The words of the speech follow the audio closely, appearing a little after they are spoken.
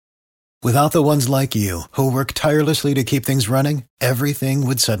Without the ones like you, who work tirelessly to keep things running, everything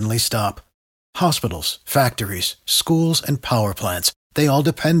would suddenly stop. Hospitals, factories, schools, and power plants, they all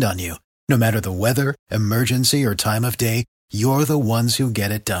depend on you. No matter the weather, emergency, or time of day, you're the ones who get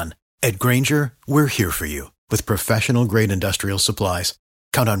it done. At Grainger, we're here for you with professional-grade industrial supplies.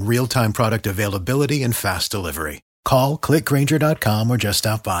 Count on real-time product availability and fast delivery. Call, click Grainger.com, or just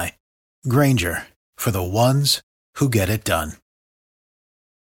stop by. Grainger, for the ones who get it done.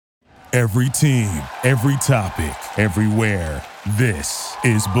 Every team, every topic, everywhere. This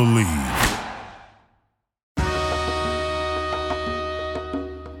is Believe.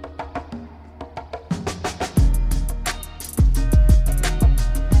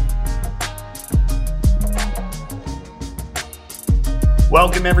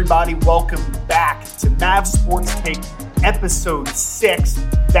 Welcome, everybody. Welcome back to Mavs Sports Take, episode 6.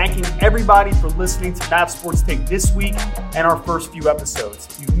 Thanking everybody for listening to Mavs Sports Take this week and our first few episodes.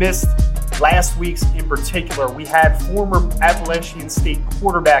 If you've missed last week's in particular, we had former Appalachian State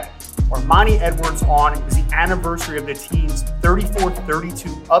quarterback Armani Edwards on. It was the anniversary of the team's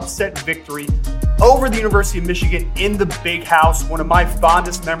 34-32 upset victory over the University of Michigan in the Big House. One of my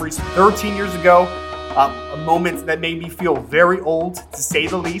fondest memories 13 years ago. A moment that made me feel very old, to say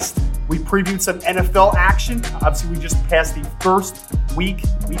the least. We previewed some NFL action. Obviously, we just passed the first week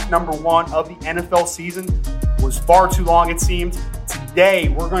number 1 of the NFL season. It was far too long, it seemed. Today,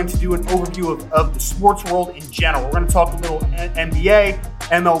 we're going to do an overview of the sports world in general. We're going to talk a little NBA,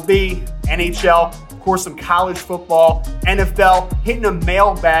 MLB, NHL, of course, some college football, NFL, hitting a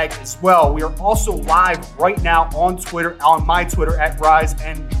mailbag as well. We are also live right now on Twitter, on my Twitter, at Rise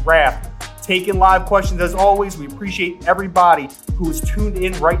and Draft. Taking live questions as always. We appreciate everybody who is tuned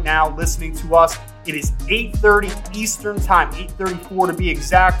in right now listening to us. It is 8:30 Eastern Time, 8:34 to be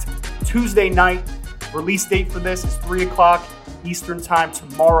exact. Tuesday night. Release date for this is 3 o'clock Eastern Time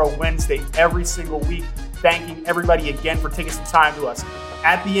tomorrow, Wednesday, every single week. Thanking everybody again for taking some time to us.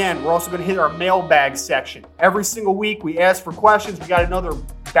 At the end, we're also going to hit our mailbag section. Every single week, we ask for questions. We got another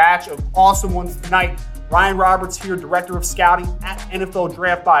batch of awesome ones tonight. Ryan Roberts here, Director of Scouting at NFL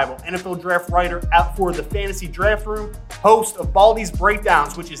Draft Bible, NFL Draft Writer for the Fantasy Draft Room, host of Baldy's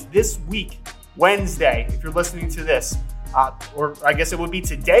Breakdowns, which is this week, Wednesday, if you're listening to this. Or I guess it would be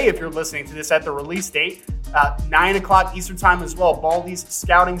today if you're listening to this at the release date. 9 o'clock Eastern Time as well. Baldy's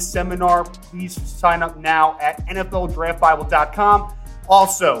Scouting Seminar. Please sign up now at NFLDraftBible.com.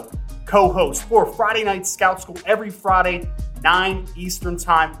 Also, co-host for Friday Night Scout School every Friday, 9 Eastern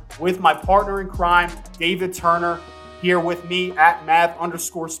Time, with my partner in crime, David Turner, here with me at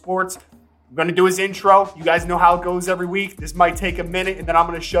Mav_sports. I'm going to do his intro. You guys know how it goes every week. This might take a minute, and then I'm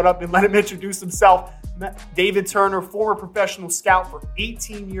going to shut up and let him introduce himself. David Turner, former professional scout for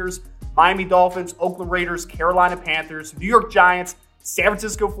 18 years, Miami Dolphins, Oakland Raiders, Carolina Panthers, New York Giants, San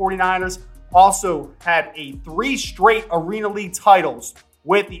Francisco 49ers. Also had 3 straight Arena League titles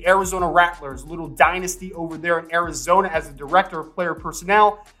with the Arizona Rattlers, a little dynasty over there in Arizona as the Director of Player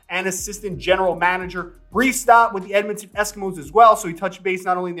Personnel and Assistant General Manager. Brief stop with the Edmonton Eskimos as well, so he touched base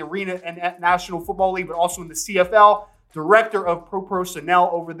not only in the Arena and National Football League, but also in the CFL. Director of Pro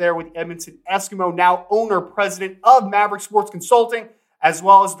Personnel over there with the Edmonton Eskimo, now owner, president of Maverick Sports Consulting, as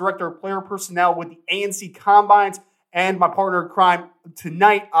well as Director of Player Personnel with the ANC Combines, and my partner in crime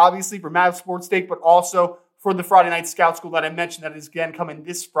tonight, obviously, for Mav Sports Take, but also for the Friday Night Scout School that I mentioned that is again coming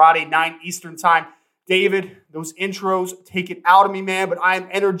this Friday, 9 Eastern Time. David, those intros take it out of me, man, but I am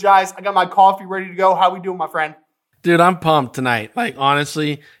energized. I got my coffee ready to go. How we doing, my friend? Dude, I'm pumped tonight. Like,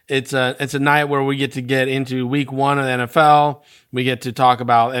 honestly, it's a night where we get into week 1 of the NFL. We get to talk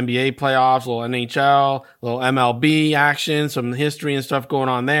about NBA playoffs, a little NHL, a little MLB action, some history and stuff going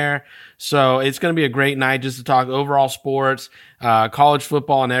on there. So it's going to be a great night just to talk overall sports, college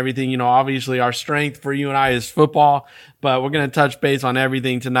football and everything. You know, obviously our strength for you and I is football, but we're going to touch base on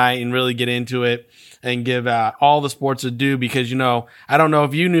everything tonight and really get into it and give all the sports a due because, you know, I don't know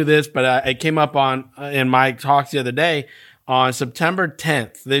if you knew this, but it came up in my talks the other day. On September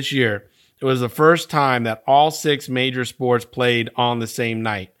 10th this year, it was the first time that all 6 major sports played on the same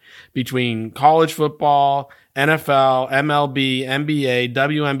night between college football, NFL, MLB, NBA,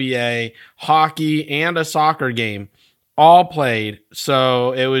 WNBA, hockey, and a soccer game. All played.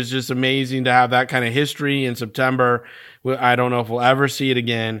 So it was just amazing to have that kind of history in September. I don't know if we'll ever see it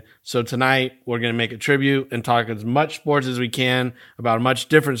again. So tonight we're going to make a tribute and talk as much sports as we can about a much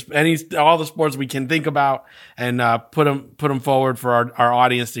different, all the sports we can think about and put them forward for our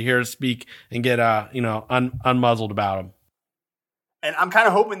audience to hear us speak and get unmuzzled about them. And I'm kind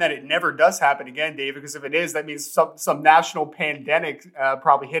of hoping that it never does happen again, David, because if it is, that means some national pandemic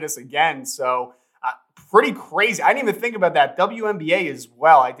probably hit us again. So Pretty crazy. I didn't even think about that. WNBA as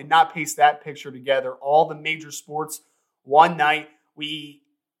well. I did not paste that picture together. All the major sports one night. We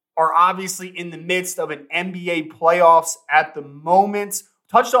are obviously in the midst of an NBA playoffs at the moment.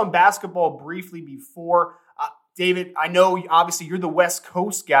 Touched on basketball briefly before. David, I know obviously you're the West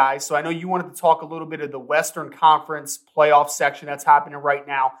Coast guy, so I know you wanted to talk a little bit of the Western Conference playoff section that's happening right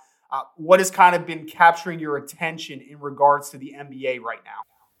now. What has kind of been capturing your attention in regards to the NBA right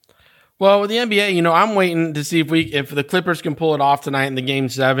now? Well, with the NBA, I'm waiting to see if the Clippers can pull it off tonight in the Game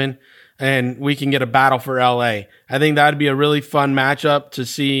 7 and we can get a battle for LA. I think that'd be a really fun matchup to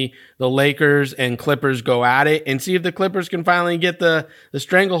see the Lakers and Clippers go at it and see if the Clippers can finally get the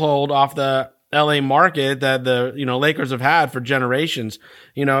stranglehold off the LA market that the Lakers have had for generations.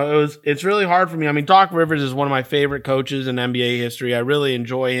 It's really hard for me. I mean, Doc Rivers is one of my favorite coaches in NBA history. I really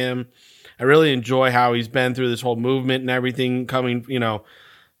enjoy him. I really enjoy how he's been through this whole movement and everything coming,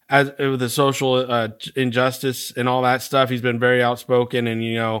 as with the social injustice and all that stuff. He's been very outspoken, and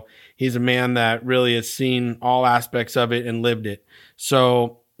he's a man that really has seen all aspects of it and lived it.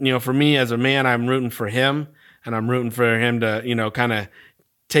 So, for me as a man, I'm rooting for him, and I'm rooting for him to, kind of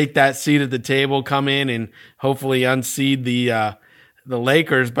take that seat at the table, come in and hopefully unseed the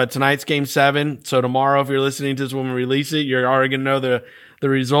Lakers. But tonight's Game 7. So tomorrow, if you're listening to this when we release it, you're already going to know the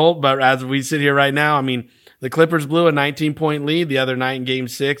result. But as we sit here right now, I mean, the Clippers blew a 19-point lead the other night in Game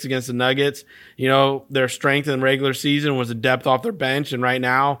 6 against the Nuggets. Their strength in the regular season was the depth off their bench, and right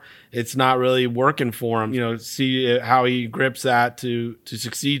now it's not really working for them. See how he grips that to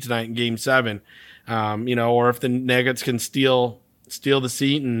succeed tonight in Game 7. Or if the Nuggets can steal the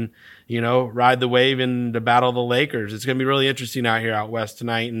seat and, ride the wave in the battle of the Lakers. It's going to be really interesting out here out west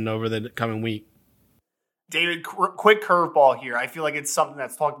tonight and over the coming week. David, quick curveball here. I feel like it's something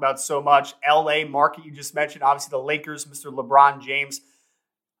that's talked about so much. LA market, you just mentioned, obviously the Lakers, Mr. LeBron James.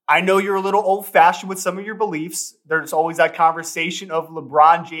 I know you're a little old-fashioned with some of your beliefs. There's always that conversation of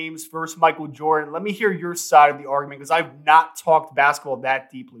LeBron James versus Michael Jordan. Let me hear your side of the argument, because I've not talked basketball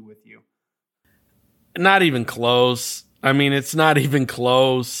that deeply with you. Not even close. I mean, it's not even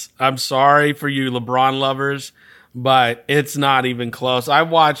close. I'm sorry for you LeBron lovers, but it's not even close. I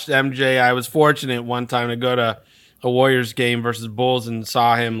watched MJ. I was fortunate one time to go to a Warriors game versus Bulls and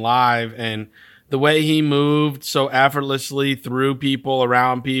saw him live, and the way he moved so effortlessly through people,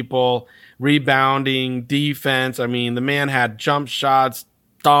 around people, rebounding, defense. I mean, the man had jump shots,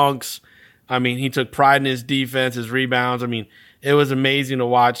 dunks. I mean, he took pride in his defense, his rebounds. I mean, it was amazing to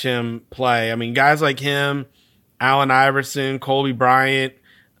watch him play. I mean, guys like him, Allen Iverson, Kobe Bryant,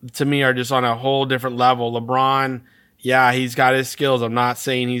 to me are just on a whole different level. LeBron, yeah, he's got his skills. I'm not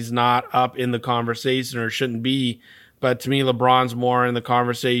saying he's not up in the conversation or shouldn't be, but to me, LeBron's more in the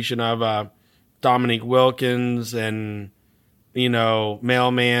conversation of Dominique Wilkins and,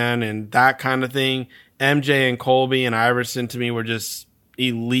 Mailman and that kind of thing. MJ and Kobe and Iverson, to me, were just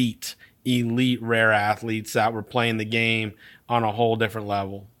elite, rare athletes that were playing the game on a whole different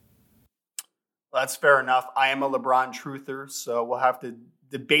level. That's fair enough. I am a LeBron truther, so we'll have to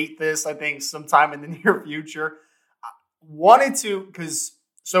debate this, I think, sometime in the near future.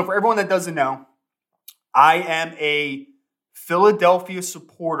 So for everyone that doesn't know, I am a Philadelphia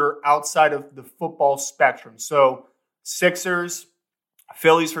supporter outside of the football spectrum. So Sixers,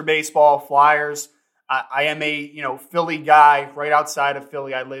 Phillies for baseball, Flyers. I am a Philly guy right outside of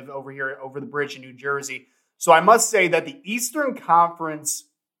Philly. I live over here over the bridge in New Jersey. So I must say that the Eastern Conference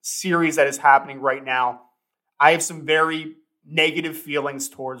series that is happening right now, I have some very negative feelings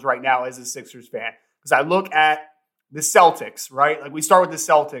towards right now as a Sixers fan. Because I look at the Celtics, right? Like we start with the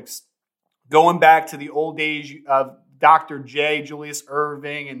Celtics, going back to the old days of Dr. J, Julius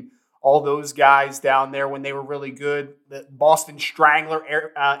Erving, and all those guys down there when they were really good. The Boston Strangler,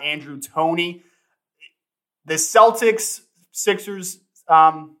 Andrew Toney. The Celtics-Sixers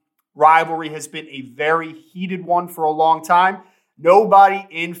rivalry has been a very heated one for a long time. Nobody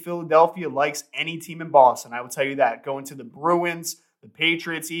in Philadelphia likes any team in Boston. I will tell you that. Going to the Bruins, the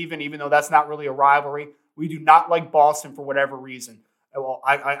Patriots even though that's not really a rivalry, we do not like Boston for whatever reason.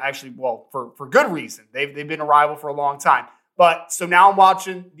 Well, for good reason. They've been a rival for a long time. But so now I'm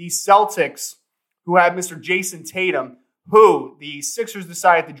watching the Celtics, who have Mr. Jason Tatum, who the Sixers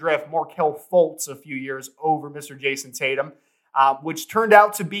decided to draft Markelle Fultz a few years over Mr. Jason Tatum, which turned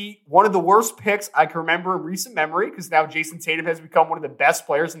out to be one of the worst picks I can remember in recent memory, because now Jason Tatum has become one of the best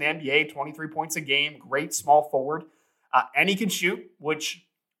players in the NBA, 23 points a game, great small forward, and he can shoot, which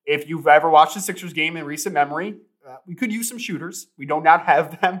if you've ever watched the Sixers game in recent memory, we could use some shooters. We do not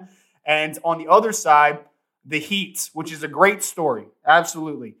have them. And on the other side, the Heat, which is a great story.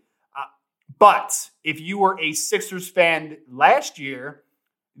 Absolutely. But if you were a Sixers fan last year,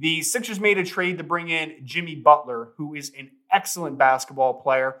 the Sixers made a trade to bring in Jimmy Butler, who is an excellent basketball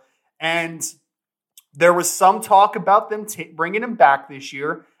player. And there was some talk about them bringing him back this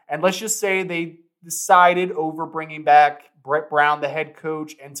year. And let's just say they decided over bringing back Brett Brown, the head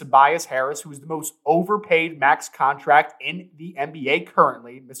coach, and Tobias Harris, who is the most overpaid max contract in the NBA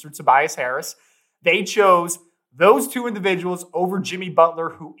currently, Mr. Tobias Harris. They chose those two individuals over Jimmy Butler,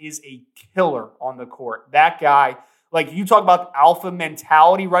 who is a killer on the court. That guy, like you talk about alpha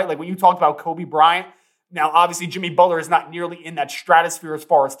mentality, right? Like when you talked about Kobe Bryant. Now, obviously, Jimmy Butler is not nearly in that stratosphere as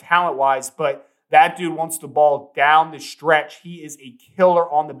far as talent-wise, but that dude wants the ball down the stretch. He is a killer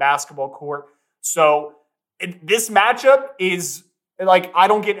on the basketball court. So this matchup is like, I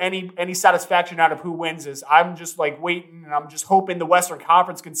don't get any satisfaction out of who wins this. I'm just like waiting, and I'm just hoping the Western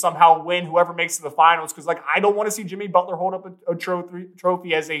Conference can somehow win whoever makes it to the finals. Because like, I don't want to see Jimmy Butler hold up a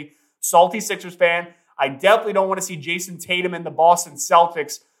trophy as a salty Sixers fan. I definitely don't want to see Jason Tatum and the Boston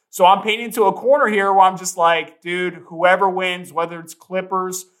Celtics. So I'm painting into a corner here where I'm just like, dude, whoever wins, whether it's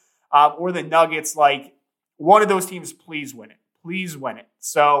Clippers or the Nuggets, like one of those teams, please win it. Please win it.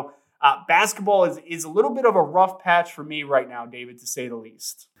 So basketball is a little bit of a rough patch for me right now, David, to say the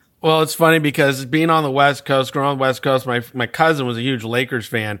least. Well, it's funny because being on the West Coast, growing on the West Coast, my cousin was a huge Lakers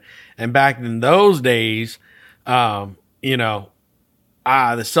fan. And back in those days, the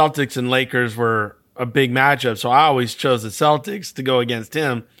Celtics and Lakers were a big matchup. So I always chose the Celtics to go against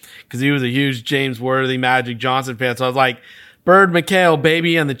him because he was a huge James Worthy, Magic Johnson fan. So I was like, Bird, McHale,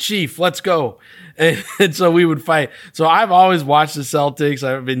 baby, and the Chief, let's go. And so we would fight. So I've always watched the Celtics.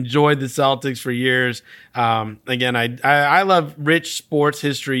 I've enjoyed the Celtics for years. Again, I love rich sports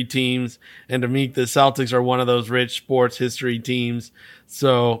history teams. And to me, the Celtics are one of those rich sports history teams.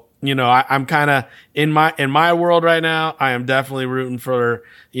 So, I'm kind of in my world right now, I am definitely rooting for,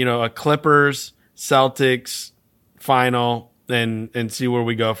 a Clippers, Celtics final and see where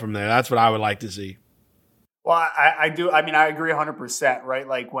we go from there. That's what I would like to see. Well, I do. I mean, I agree 100%, right?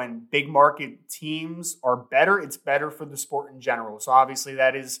 Like when big market teams are better, it's better for the sport in general. So obviously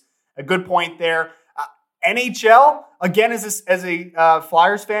that is a good point there. NHL, again, as a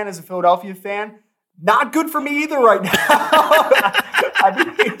Flyers fan, as a Philadelphia fan, not good for me either right now. I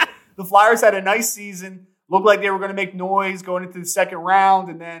mean, the Flyers had a nice season, looked like they were going to make noise going into the second round,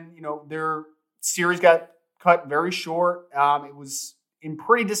 and then, their series got cut very short. It was in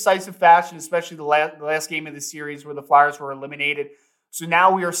pretty decisive fashion, especially the last game of the series where the Flyers were eliminated. So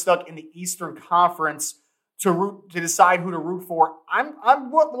now we are stuck in the Eastern Conference to decide who to root for. I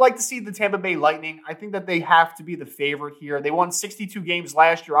would like to see the Tampa Bay Lightning. I think that they have to be the favorite here. They won 62 games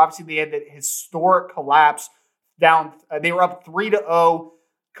last year. Obviously, they had that historic collapse down. They were up 3-0.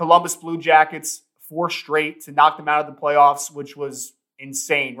 Columbus Blue Jackets 4 straight to knock them out of the playoffs, which was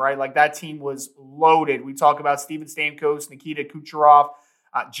insane, right? Like that team was loaded. We talk about Steven Stamkos, Nikita Kucherov.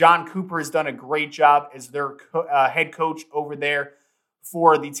 John Cooper has done a great job as their head coach over there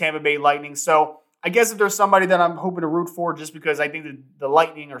for the Tampa Bay Lightning. So I guess if there's somebody that I'm hoping to root for just because I think that the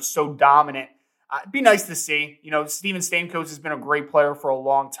Lightning are so dominant, it'd be nice to see. Steven Stamkos has been a great player for a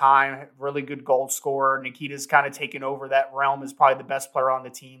long time, really good goal scorer. Nikita's kind of taken over that realm as probably the best player on the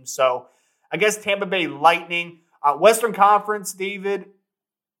team. So I guess Tampa Bay Lightning. Western Conference, David,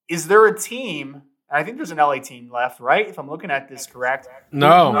 is there a team? I think there's an LA team left, right? If I'm looking at this correct.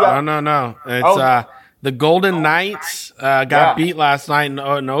 No. It's the Golden Knights got beat last night in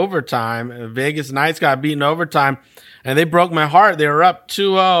overtime. Vegas Knights got beat in overtime, and they broke my heart. They were up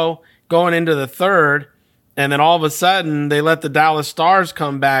 2-0 going into the third, and then all of a sudden they let the Dallas Stars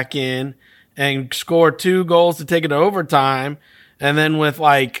come back in and score 2 goals to take it to overtime, and then with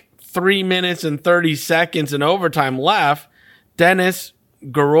like 3 minutes and 30 seconds in overtime left, Dennis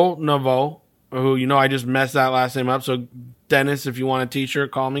Garodnovo, who, I just messed that last name up. So Dennis, if you want a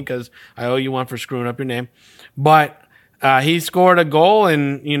t-shirt, call me because I owe you one for screwing up your name. But he scored a goal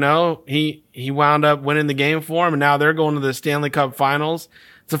and, he wound up winning the game for him. And now they're going to the Stanley Cup Finals.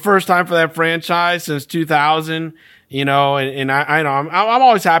 It's the first time for that franchise since 2000, and I know I'm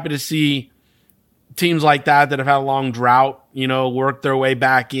always happy to see teams like that have had a long drought, work their way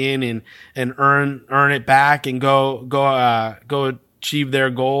back in and earn it back and go achieve their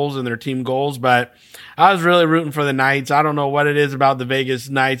goals and their team goals. But I was really rooting for the Knights. I don't know what it is about the Vegas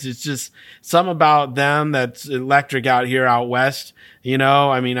Knights. It's just something about them that's electric out here out west.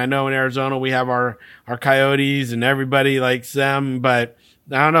 I mean, I know in Arizona we have our Coyotes and everybody likes them, but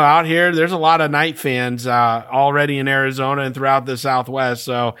I don't know, out here, there's a lot of Knight fans already in Arizona and throughout the Southwest.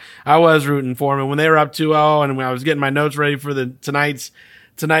 So I was rooting for them. And when they were up 2-0 and when I was getting my notes ready for tonight's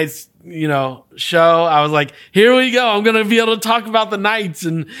show, I was like, here we go. I'm going to be able to talk about the Knights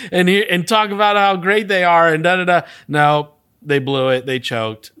and talk about how great they are and da-da-da. No, they blew it. They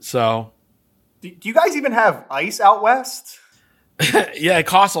choked. So, do you guys even have ice out west? yeah, it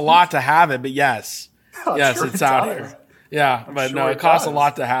costs a lot to have it, but yes. Yes, sure it's it out does. here. Yeah, but sure no, it it costs a does.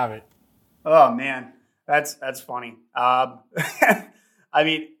 lot to have it. Oh man, that's funny. I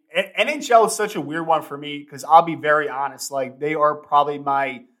mean, NHL is such a weird one for me because I'll be very honest. Like, they are probably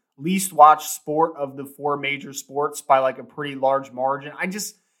my least watched sport of the four major sports by like a pretty large margin.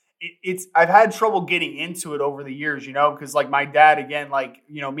 I've had trouble getting into it over the years, because like my dad, again, like,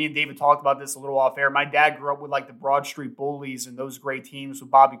 me and David talked about this a little off air. My dad grew up with like the Broad Street Bullies and those great teams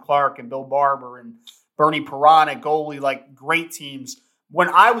with Bobby Clark and Bill Barber and Bernie Perron at goalie, like great teams. When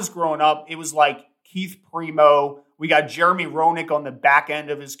I was growing up, it was like Keith Primo. We got Jeremy Roenick on the back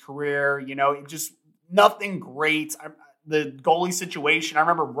end of his career. It just nothing great. The goalie situation, I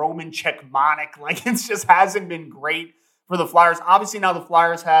remember Roman Czechmanek. Like, it just hasn't been great for the Flyers. Obviously, now the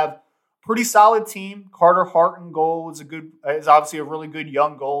Flyers have pretty solid team. Carter Hart in goal is obviously a really good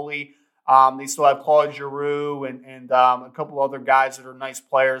young goalie. They still have Claude Giroux and a couple other guys that are nice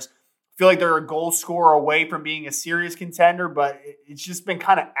players. I feel like they're a goal scorer away from being a serious contender, but it's just been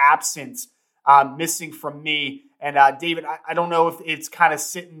kind of absent, missing from me. And David, I don't know if it's kind of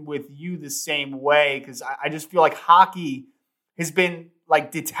sitting with you the same way, because I just feel like hockey has been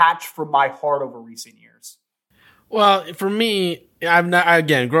like detached from my heart over recent years. Well, for me, growing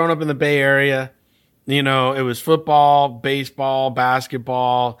up in the Bay Area, it was football, baseball,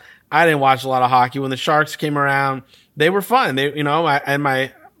 basketball. I didn't watch a lot of hockey. When the Sharks came around, they were fun.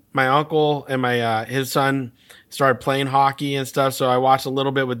 My uncle and his son started playing hockey and stuff, so I watched a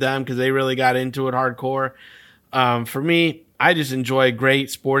little bit with them because they really got into it hardcore. For me, I just enjoy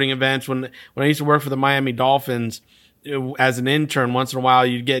great sporting events. When I used to work for the Miami Dolphins, as an intern, once in a while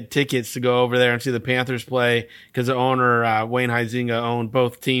you'd get tickets to go over there and see the Panthers play because the owner, Wayne Huizinga, owned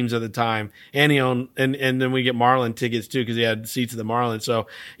both teams at the time, and he owned and then we get Marlin tickets too because he had seats at the Marlins. So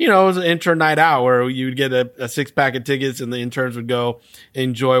it was an intern night out where you'd get a 6-pack of tickets and the interns would go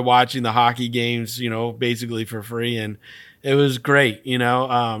enjoy watching the hockey games, basically for free, and it was great,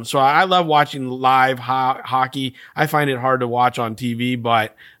 So I love watching live hockey. I find it hard to watch on TV,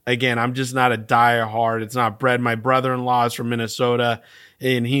 but again, I'm just not a diehard. It's not bred. My brother-in-law is from Minnesota,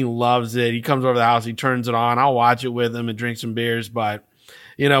 and he loves it. He comes over to the house, he turns it on. I'll watch it with him and drink some beers. But,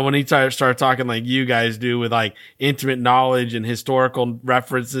 when he starts talking like you guys do with like intimate knowledge and historical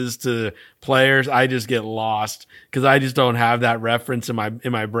references to players, I just get lost because I just don't have that reference in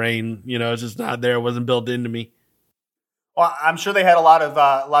my brain. It's just not there. It wasn't built into me. Well, I'm sure they had a lot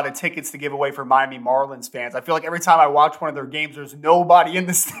of tickets to give away for Miami Marlins fans. I feel like every time I watch one of their games, there's nobody in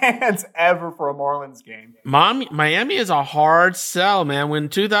the stands ever for a Marlins game. Miami is a hard sell, man. When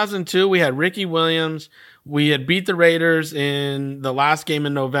 2002, we had Ricky Williams. We had beat the Raiders in the last game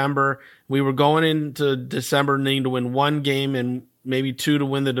in November. We were going into December needing to win one game and maybe two to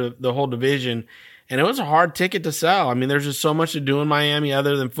win the whole division. And it was a hard ticket to sell. I mean, there's just so much to do in Miami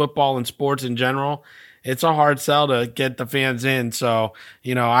other than football and sports in general. It's a hard sell to get the fans in. So,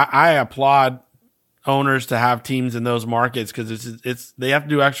 I applaud owners to have teams in those markets because they have to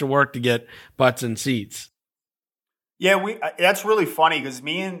do extra work to get butts and seats. Yeah, that's really funny because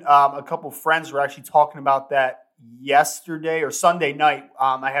me and a couple friends were actually talking about that yesterday or Sunday night.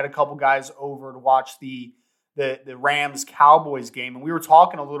 I had a couple guys over to watch the Rams Cowboys game, and we were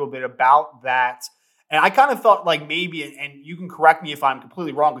talking a little bit about that. And I kind of thought like maybe, and you can correct me if I'm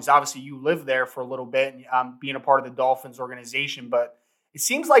completely wrong, because obviously you lived there for a little bit and being a part of the Dolphins organization, but it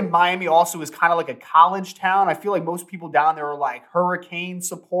seems like Miami also is kind of like a college town. I feel like most people down there are like Hurricane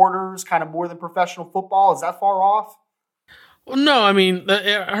supporters, kind of more than professional football. Is that far off? Well, no, I mean,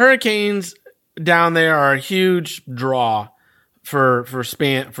 the Hurricanes down there are a huge draw for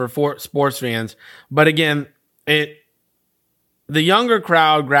sports fans. But again, the younger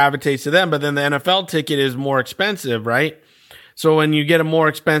crowd gravitates to them, but then the NFL ticket is more expensive, right? So when you get a more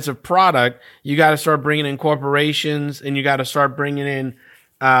expensive product, you got to start bringing in corporations and you got to start bringing in,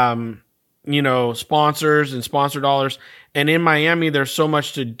 sponsors and sponsor dollars. And in Miami, there's so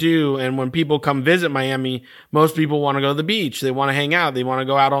much to do. And when people come visit Miami, most people want to go to the beach. They want to hang out. They want to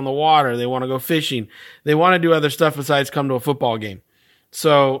go out on the water. They want to go fishing. They want to do other stuff besides come to a football game.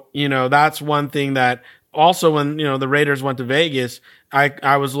 So, that's one thing that also when, the Raiders went to Vegas,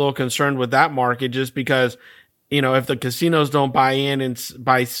 I was a little concerned with that market just because, if the casinos don't buy in and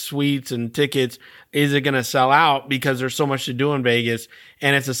buy suites and tickets, is it going to sell out because there's so much to do in Vegas?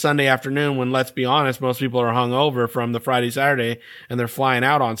 And it's a Sunday afternoon when, let's be honest, most people are hungover from the Friday, Saturday, and they're flying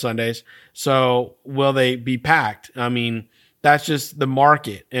out on Sundays. So will they be packed? I mean, that's just the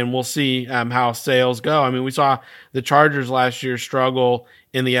market, and we'll see how sales go. I mean, we saw the Chargers last year struggle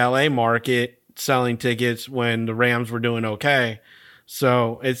in the LA market selling tickets when the Rams were doing okay.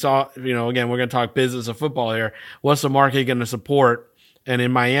 So it's all, again, we're going to talk business of football here. What's the market going to support? And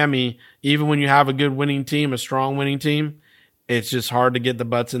in Miami, even when you have a good winning team, a strong winning team, it's just hard to get the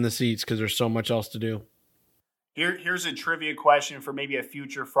butts in the seats because there's so much else to do. Here's a trivia question for maybe a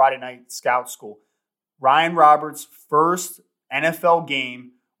future Friday Night Scout School. Ryan Roberts' first NFL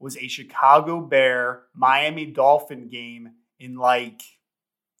game was a Chicago Bear Miami Dolphin game in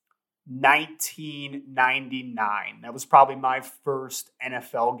 1999. That was probably my first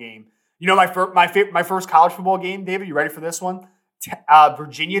NFL game. My first college football game, David, you ready for this one?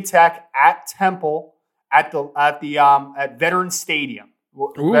 Virginia Tech at Temple at Veterans Stadium.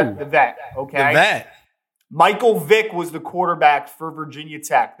 The Vet, okay? The Vet. Michael Vick was the quarterback for Virginia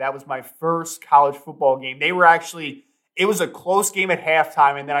Tech. That was my first college football game. It was a close game at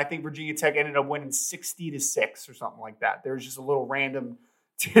halftime, and then I think Virginia Tech ended up winning 60-6 or something like that. There's just a little random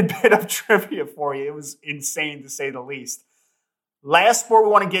tidbit of trivia for you. It was insane to say the least. Last sport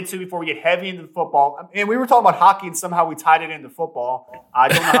we want to get to before we get heavy into football. And we were talking about hockey, and somehow we tied it into football. I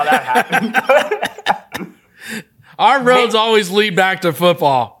don't know how that happened. Our roads always lead back to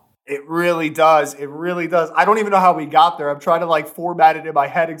football. It really does. It really does. I don't even know how we got there. I'm trying to format it in my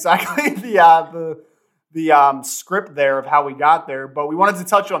head exactly the script there of how we got there. But we wanted to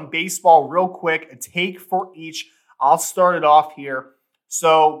touch on baseball real quick, a take for each. I'll start it off here.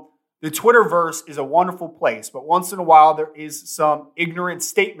 So the Twitterverse is a wonderful place, but once in a while there is some ignorant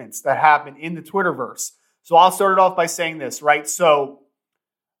statements that happen in the Twitterverse. So I'll start it off by saying this, right? So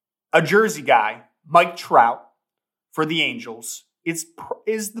a Jersey guy, Mike Trout, for the Angels, is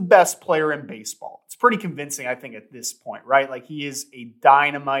the best player in baseball. It's pretty convincing, I think, at this point, right? He is a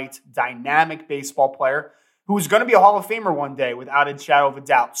dynamic baseball player who is going to be a Hall of Famer one day without a shadow of a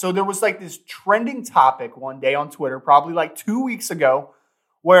doubt. So there was this trending topic one day on Twitter, probably 2 weeks ago,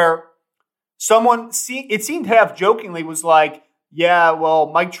 where someone, it seemed half jokingly, was yeah,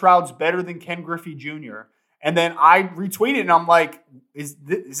 well, Mike Trout's better than Ken Griffey Jr. And then I retweeted and I'm like, is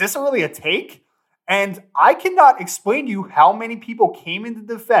this really a take? And I cannot explain to you how many people came into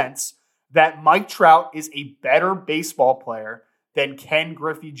defense that Mike Trout is a better baseball player than Ken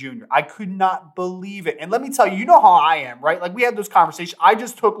Griffey Jr. I could not believe it. And let me tell you, you know how I am, right? We had those conversations. I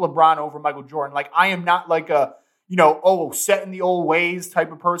just took LeBron over Michael Jordan. I am not a, set in the old ways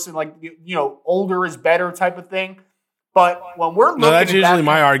type of person, older is better type of thing. But when we're looking that's usually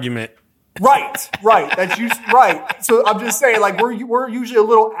my argument. Right. That's usually right. So I'm just saying, we're usually a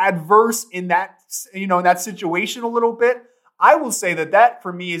little adverse in that, in that situation a little bit. I will say that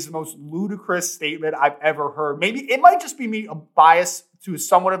for me is the most ludicrous statement I've ever heard. Maybe it might just be me a bias to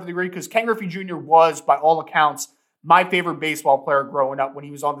somewhat of a degree because Ken Griffey Jr. was, by all accounts, my favorite baseball player growing up when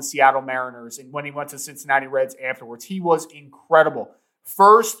he was on the Seattle Mariners and when he went to Cincinnati Reds afterwards. He was incredible.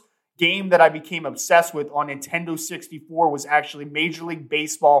 First game that I became obsessed with on Nintendo 64 was actually Major League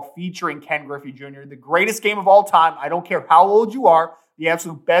Baseball featuring Ken Griffey Jr., the greatest game of all time. I don't care how old you are, the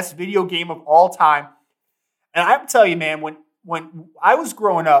absolute best video game of all time. And I have to tell you, man, when I was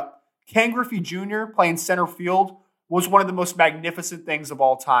growing up, Ken Griffey Jr. playing center field was one of the most magnificent things of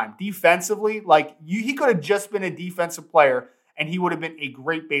all time. Defensively, he could have just been a defensive player and he would have been a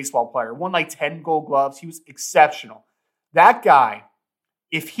great baseball player. Won 10 Gold Gloves. He was exceptional. That guy,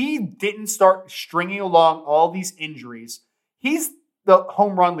 if he didn't start stringing along all these injuries, he's the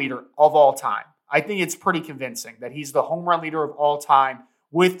home run leader of all time. I think it's pretty convincing that he's the home run leader of all time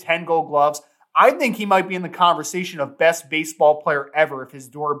with 10 Gold Gloves. I think he might be in the conversation of best baseball player ever if his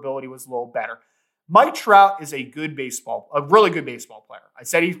durability was a little better. Mike Trout is a really good baseball player. I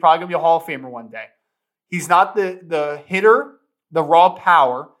said he's probably going to be a Hall of Famer one day. He's not the hitter, the raw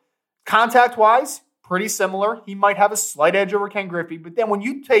power. Contact-wise, pretty similar. He might have a slight edge over Ken Griffey, but then when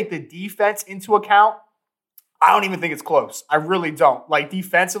you take the defense into account, I don't even think it's close. I really don't.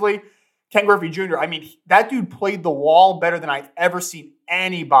 Defensively, Ken Griffey Jr., that dude played the wall better than I've ever seen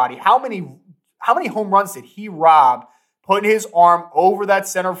anybody. How many home runs did he rob putting his arm over that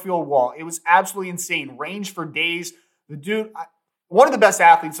center field wall? It was absolutely insane. Range for days. The dude, one of the best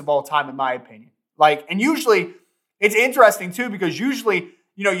athletes of all time, in my opinion. And usually, it's interesting too, because usually,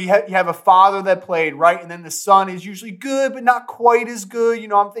 you have a father that played, right? And then the son is usually good, but not quite as good.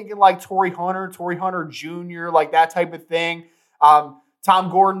 I'm thinking Torrey Hunter Jr., that type of thing.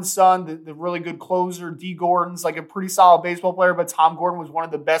 Tom Gordon's son, the really good closer, D. Gordon's a pretty solid baseball player, but Tom Gordon was one of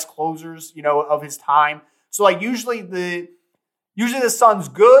the best closers, of his time. So usually the son's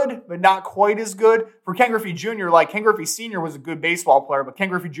good, but not quite as good. For Ken Griffey Jr., Ken Griffey Sr. was a good baseball player, but Ken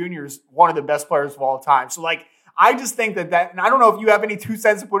Griffey Jr. is one of the best players of all time. So I just think that, and I don't know if you have any 2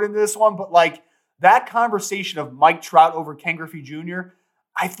 cents to put into this one, but that conversation of Mike Trout over Ken Griffey Jr.,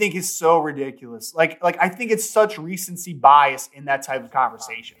 I think is so ridiculous. Like I think it's such recency bias in that type of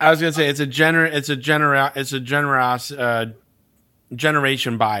conversation. I was gonna say it's a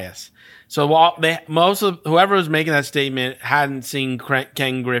generation bias. So while most of whoever was making that statement hadn't seen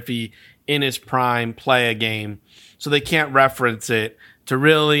Ken Griffey in his prime play a game, so they can't reference it to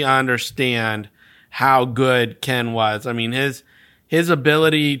really understand how good Ken was. I mean, his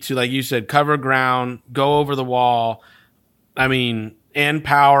ability to, like you said, cover ground, go over the wall, I mean, and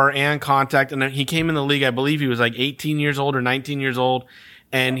power and contact. And he came in the league, I believe he was like 18 years old or 19 years old,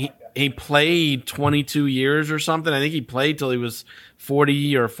 and he played 22 years or something. I think he played till he was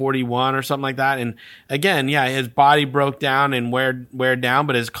 40 or 41 or something like that. And again, yeah, his body broke down and wear down,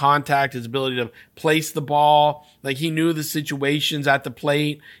 but his contact, his ability to place the ball, like he knew the situations at the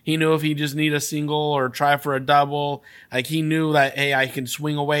plate. He knew if he just need a single or try for a double. Like he knew that, hey, I can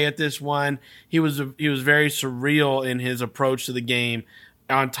swing away at this one. He was very surreal in his approach to the game,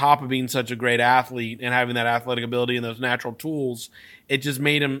 on top of being such a great athlete and having that athletic ability and those natural tools. It just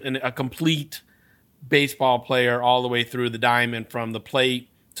made him a complete baseball player all the way through the diamond, from the plate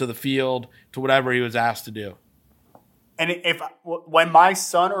to the field to whatever he was asked to do. And when my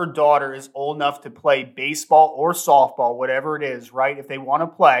son or daughter is old enough to play baseball or softball, whatever it is, right? If they want to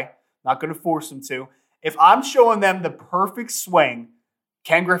play, not going to force them to. If I'm showing them the perfect swing,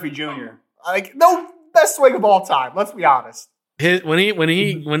 Ken Griffey Jr., like, no, best swing of all time. Let's be honest. When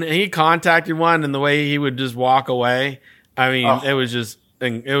he contacted one and the way he would just walk away, I mean, it was just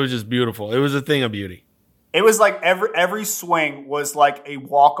beautiful. It was a thing of beauty. It was like every swing was like a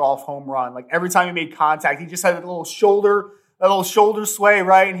walk-off home run. Like every time he made contact, he just had that little shoulder sway,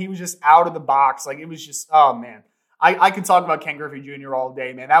 right? And he was just out of the box. Like it was just, oh man. I could talk about Ken Griffey Jr. all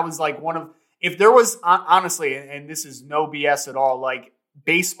day, man. That was like if there was, honestly, and this is no BS at all, like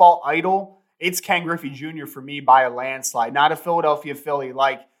baseball idol, it's Ken Griffey Jr. for me by a landslide. Not a Philadelphia Philly.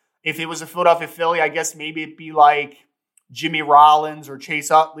 Like if it was a Philadelphia Philly, I guess maybe it'd be like Jimmy Rollins or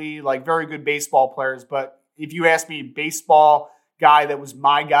Chase Utley, like very good baseball players. But if you ask me, baseball guy that was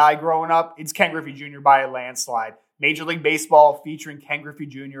my guy growing up, it's Ken Griffey Jr. by a landslide. Major League Baseball featuring Ken Griffey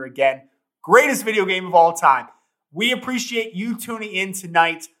Jr. again. Greatest video game of all time. We appreciate you tuning in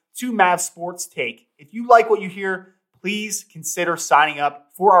tonight to Mavs Sports Take. If you like what you hear, please consider signing up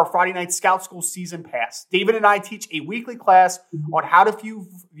for our Friday Night Scout School Season Pass. David and I teach a weekly class on how to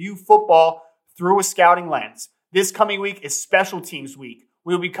view football through a scouting lens. This coming week is Special Teams Week.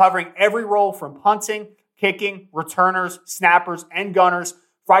 We will be covering every role from punting, kicking, returners, snappers, and gunners.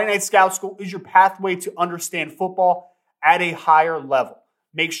 Friday Night Scout School is your pathway to understand football at a higher level.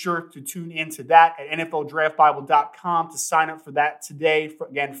 Make sure to tune into that at NFLDraftBible.com to sign up for that today.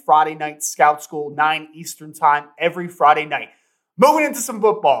 Again, Friday Night Scout School, 9 Eastern Time, every Friday night. Moving into some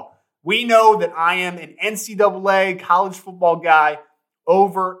football. We know that I am an NCAA college football guy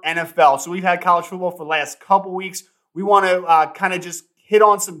over NFL. So we've had college football for the last couple weeks. We want to kind of just hit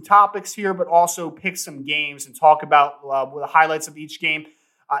on some topics here, but also pick some games and talk about the highlights of each game.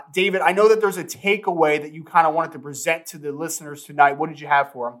 David, I know that there's a takeaway that you kind of wanted to present to the listeners tonight. What did you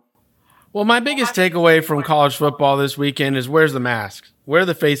have for them? Well, my biggest takeaway from college football this weekend is where's the masks? Where are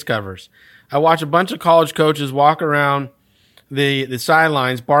the face covers? I watch a bunch of college coaches walk around the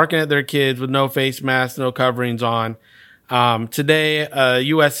sidelines barking at their kids with no face masks, no coverings on. Today,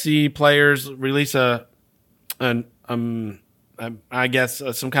 USC players release I guess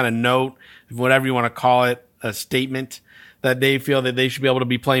some kind of note, whatever you want to call it, a statement that they feel that they should be able to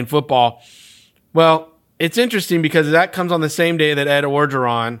be playing football. Well, it's interesting because that comes on the same day that Ed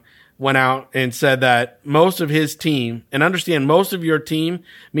Orgeron went out and said that most of his team, and understand most of your team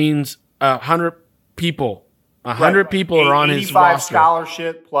means 100 people. 100 people are on his roster. 85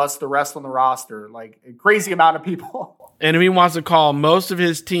 scholarship plus the rest on the roster. Like a crazy amount of people. And he wants to call most of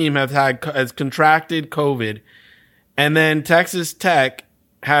his team has contracted COVID. And then Texas Tech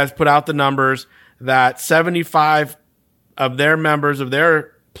has put out the numbers that 75 of their members of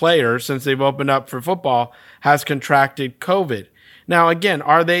their players, since they've opened up for football, has contracted COVID. Now, again,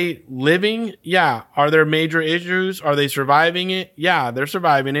 are they living? Yeah. Are there major issues? Are they surviving it? Yeah, they're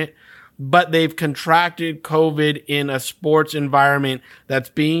surviving it. But they've contracted COVID in a sports environment that's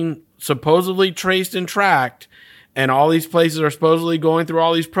being supposedly traced and tracked. And all these places are supposedly going through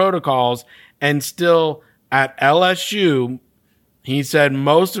all these protocols. And still at LSU, he said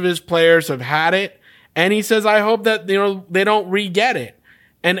most of his players have had it. And he says, I hope that they don't re-get it.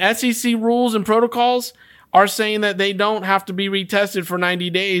 And SEC rules and protocols are saying that they don't have to be retested for 90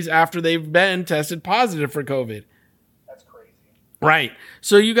 days after they've been tested positive for COVID. That's crazy. Right.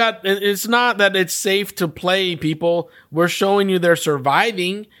 So it's not that it's safe to play, people. We're showing you they're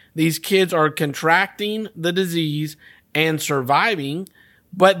surviving. These kids are contracting the disease and surviving,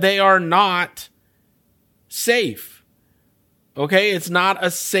 but they are not safe. Okay, it's not a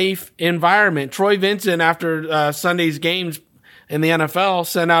safe environment. Troy Vincent, after Sunday's games in the NFL,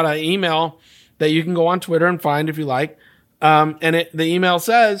 sent out an email that you can go on Twitter and find if you like. The email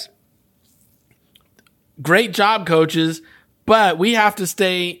says, "Great job, coaches, but we have to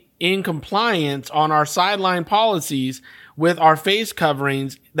stay in compliance on our sideline policies with our face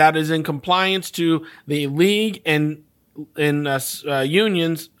coverings that is in compliance to the league and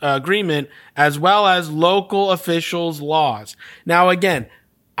unions agreement, as well as local officials' laws." Now, again,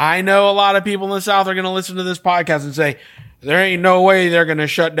 I know a lot of people in the South are going to listen to this podcast and say, there ain't no way they're going to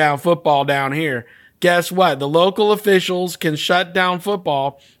shut down football down here. Guess what? The local officials can shut down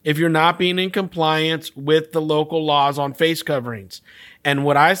football if you're not being in compliance with the local laws on face coverings. And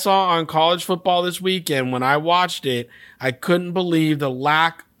what I saw on college football this weekend, when I watched it, I couldn't believe the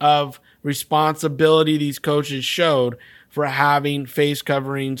lack of responsibility these coaches showed for having face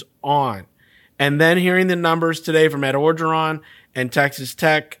coverings on. And then hearing the numbers today from Ed Orgeron and Texas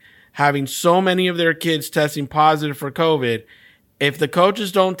Tech, having so many of their kids testing positive for COVID, if the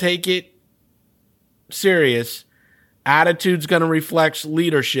coaches don't take it serious, attitude's going to reflect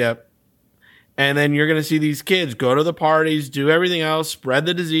leadership. And then you're going to see these kids go to the parties, do everything else, spread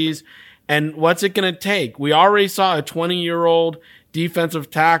the disease. And what's it going to take? We already saw a 20-year-old defensive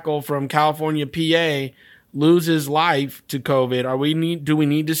tackle from California, PA, lose his life to COVID. Do we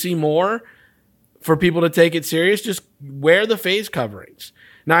need to see more for people to take it serious? Just wear the face coverings.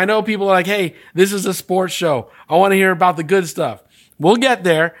 Now, I know people are like, hey, this is a sports show. I want to hear about the good stuff. We'll get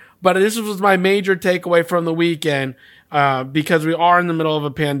there, but this was my major takeaway from the weekend because we are in the middle of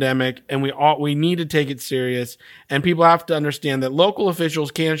a pandemic and we need to take it serious. And people have to understand that local officials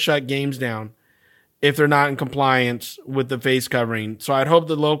can't shut games down if they're not in compliance with the face covering. So I'd hope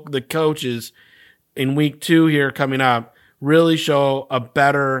the coaches in week 2 here coming up really set a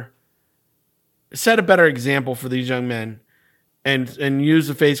better example for these young men and use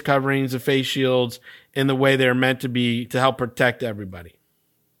the face coverings, the face shields in the way they're meant to be to help protect everybody.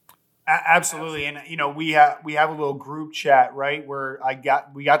 Absolutely. And, we have a little group chat, right, where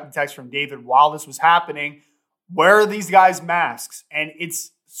we got the text from David while this was happening. Where are these guys' masks? And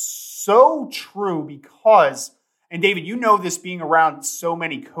it's so true because, and David, you know this being around so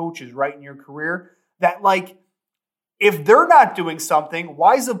many coaches, right, in your career, that if they're not doing something,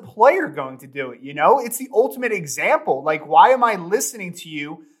 why is a player going to do it? It's the ultimate example. Why am I listening to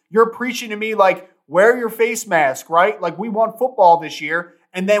you? You're preaching to me wear your face mask, right? We won football this year.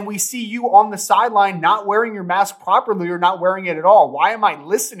 And then we see you on the sideline not wearing your mask properly or not wearing it at all. Why am I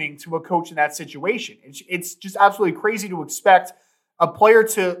listening to a coach in that situation? It's just absolutely crazy to expect a player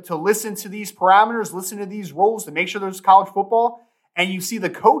to listen to these parameters, listen to these rules to make sure there's college football, and you see the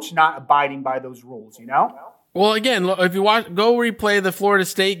coach not abiding by those rules, Well, again, if you go replay the Florida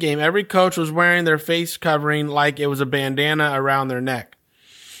State game, every coach was wearing their face covering like it was a bandana around their neck.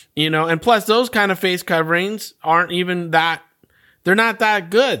 And plus those kind of face coverings aren't even that, they're not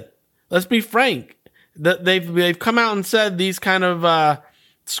that good. Let's be frank. They've come out and said these kind of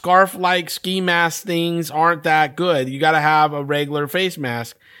scarf-like ski mask things aren't that good. You got to have a regular face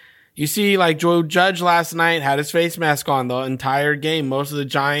mask. You see, Joe Judge last night had his face mask on the entire game. Most of the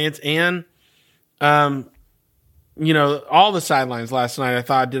Giants and, all the sidelines last night I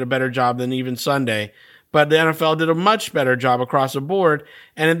thought did a better job than even Sunday. But the NFL did a much better job across the board.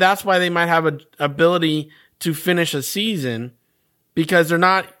 And that's why they might have an ability to finish a season, because they're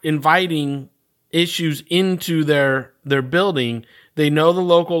not inviting issues into their building. They know the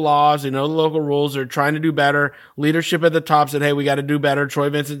local laws. They know the local rules. They're trying to do better. Leadership at the top said, hey, we got to do better. Troy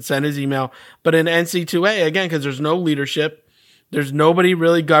Vincent sent his email. But in NC2A, again, because there's no leadership, there's nobody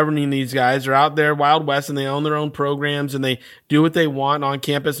really governing these guys. They're out there Wild West and they own their own programs and they do what they want on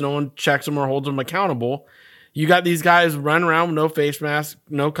campus. No one checks them or holds them accountable. You got these guys running around with no face masks,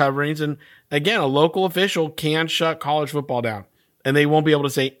 no coverings. And again, a local official can shut college football down and they won't be able to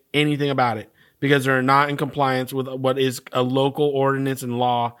say anything about it because they're not in compliance with what is a local ordinance and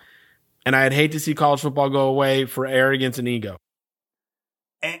law. And I'd hate to see college football go away for arrogance and ego.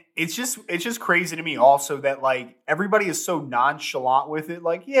 And it's just crazy to me also that everybody is so nonchalant with it.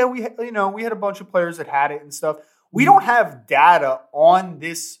 Yeah, we had a bunch of players that had it and stuff. We don't have data on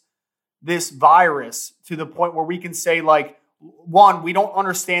this virus to the point where we can say one, we don't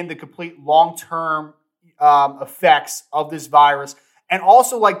understand the complete long-term effects of this virus. And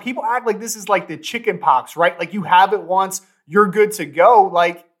also people act like this is the chicken pox, right? You have it once, you're good to go.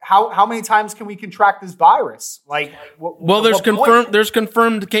 How many times can we contract this virus? There's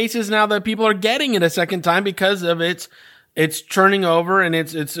confirmed cases now that people are getting it a second time because of it's churning over and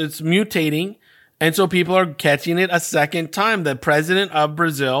it's mutating. And so people are catching it a second time. The president of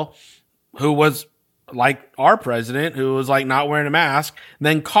Brazil, who was like our president, who was like not wearing a mask,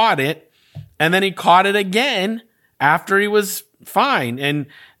 then caught it. And then he caught it again after he was fine. And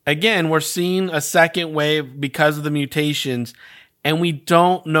again, we're seeing a second wave because of the mutations. And we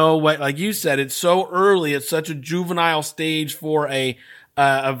don't know what, like you said, it's so early. It's such a juvenile stage for a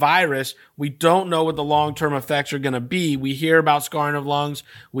virus. We don't know what the long-term effects are going to be. We hear about scarring of lungs.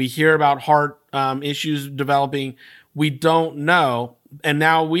 We hear about heart issues developing. We don't know. And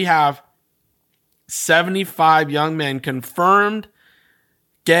now we have 75 young men confirmed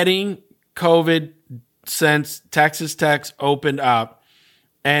getting COVID since Texas Tech's opened up.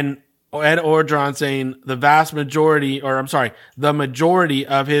 And Ed Orgeron saying the majority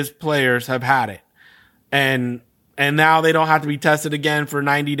of his players have had it. And now they don't have to be tested again for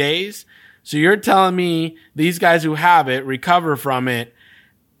 90 days. So you're telling me these guys who have it recover from it,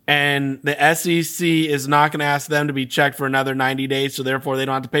 and the SEC is not going to ask them to be checked for another 90 days, so therefore they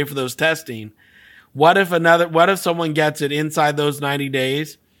don't have to pay for those testing. What if someone gets it inside those 90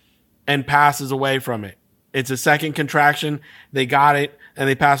 days and passes away from it? It's a second contraction. They got it and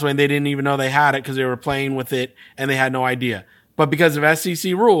they passed away and they didn't even know they had it because they were playing with it and they had no idea. But because of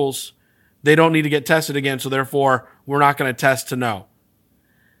SEC rules, they don't need to get tested again. So therefore we're not going to test to know.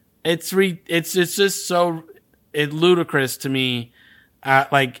 It's just so ludicrous to me.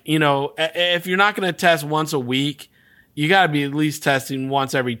 If you're not going to test once a week, you got to be at least testing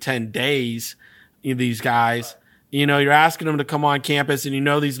once every 10 days. These guys, you're asking them to come on campus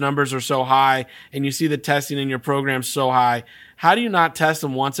and these numbers are so high and you see the testing in your program so high. How do you not test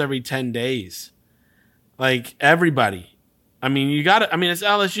them once every 10 days? Like everybody. I mean, it's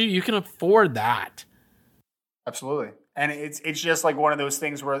LSU. You can afford that. Absolutely. And it's just like one of those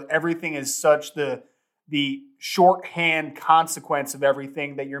things where everything is such the shorthand consequence of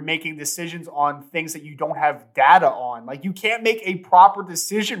everything that you're making decisions on things that you don't have data on. Like you can't make a proper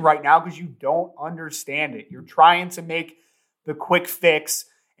decision right now because you don't understand it. You're trying to make the quick fix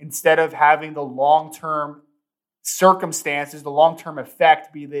instead of having the long-term circumstances, the long-term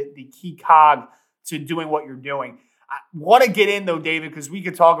effect be the key cog to doing what you're doing. I want to get in though, David, because we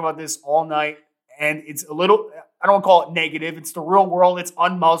could talk about this all night and it's a little, I don't want to call it negative. It's the real world. It's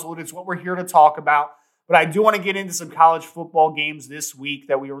unmuzzled. It's what we're here to talk about. But I do want to get into some college football games this week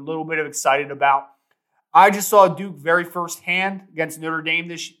that we were a little bit excited about. I just saw Duke very firsthand against Notre Dame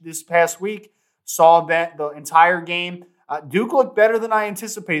this past week. Saw that the entire game. Duke looked better than I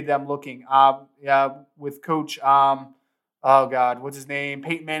anticipated them looking. With Coach, what's his name?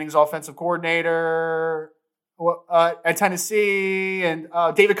 Peyton Manning's offensive coordinator at Tennessee, and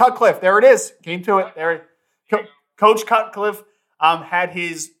David Cutcliffe. There it is. Came to it. Coach Cutcliffe had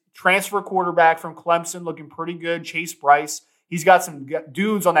his transfer quarterback from Clemson looking pretty good, Chase Bryce. He's got some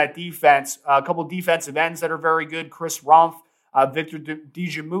dudes on that defense, a couple defensive ends that are very good, Chris Rumph, Victor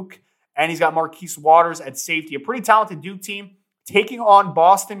Dijamouk, and he's got Marquise Waters at safety. A pretty talented Duke team taking on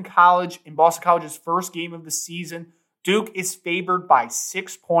Boston College in Boston College's first game of the season. Duke is favored by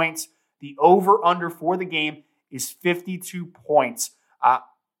 6 points. The over-under for the game is 52 points.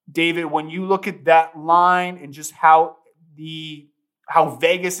 David, when you look at that line and just how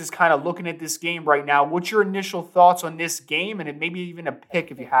Vegas is kind of looking at this game right now, what's your initial thoughts on this game and maybe even a pick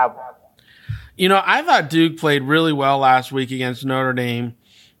if you have one? I thought Duke played really well last week against Notre Dame,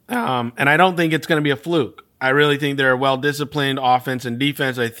 and I don't think it's going to be a fluke. I really think they're a well-disciplined offense and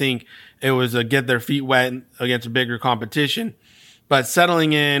defense. I think it was a get their feet wet against a bigger competition. But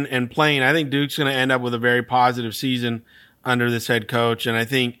settling in and playing, I think Duke's going to end up with a very positive season under this head coach. And I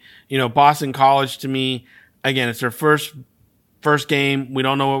think, Boston College, to me, again, it's their first game. We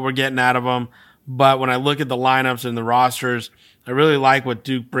don't know what we're getting out of them. But when I look at the lineups and the rosters, I really like what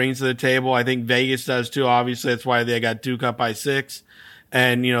Duke brings to the table. I think Vegas does too. Obviously, that's why they got Duke up by 6.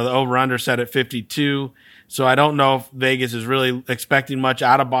 And, the over-under set at 52. So I don't know if Vegas is really expecting much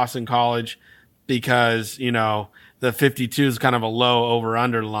out of Boston College because, the 52 is kind of a low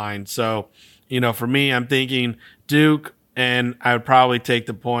over-under line. So, for me, I'm thinking Duke, and I would probably take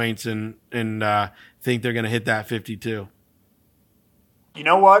the points and think they're going to hit that 52. You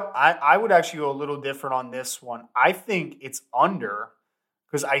know what? I would actually go a little different on this one. I think it's under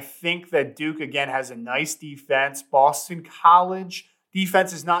because I think that Duke, again, has a nice defense. Boston College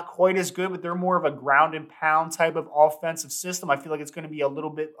defense is not quite as good, but they're more of a ground and pound type of offensive system. I feel like it's going to be a little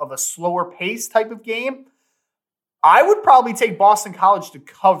bit of a slower pace type of game. I would probably take Boston College to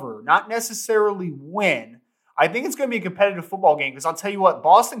cover, not necessarily win. I think it's going to be a competitive football game because I'll tell you what,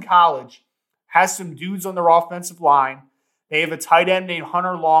 Boston College has some dudes on their offensive line. They have a tight end named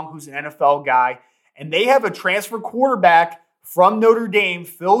Hunter Long, who's an NFL guy, and they have a transfer quarterback From Notre Dame,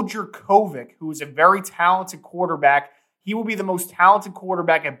 Phil Jurkovec, who is a very talented quarterback. He will be the most talented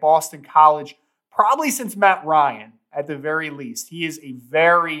quarterback at Boston College, probably since Matt Ryan, at the very least. He is a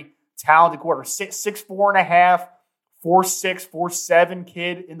very talented quarterback. 6'4.5", 4'6", 4'7"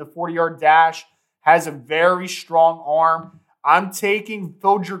 kid in the 40-yard dash. Has a very strong arm. I'm taking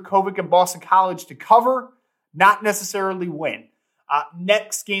Phil Jurkovec and Boston College to cover, not necessarily win.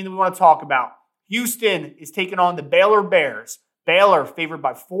 Next game that we want to talk about. Houston is taking on the Baylor Bears. Baylor favored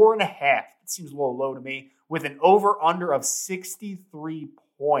by 4.5. It seems a little low to me. With an over-under of 63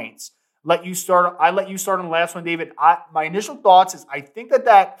 points. I let you start on the last one, David. My initial thoughts is I think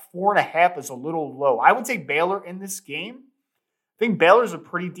that 4.5 is a little low. I would take Baylor in this game. I think Baylor's a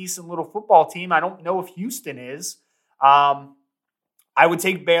pretty decent little football team. I don't know if Houston is. I would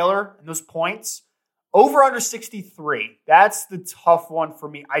take Baylor in those points. Over under 63. That's the tough one for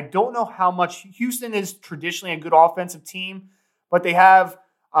me. I don't know how much. Houston is traditionally a good offensive team, but they have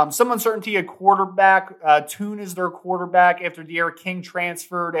some uncertainty at quarterback. Toon is their quarterback after D'Eriq King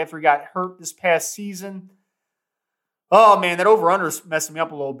transferred, after he got hurt this past season. Oh, man, that over-under is messing me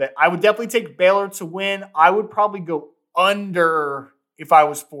up a little bit. I would definitely take Baylor to win. I would probably go under if I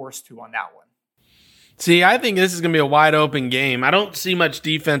was forced to on that one. See, I think this is going to be a wide-open game. I don't see much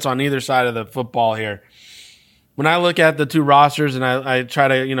defense on either side of the football here. When I look at the two rosters and I try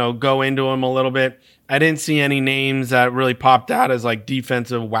to, go into them a little bit, I didn't see any names that really popped out as like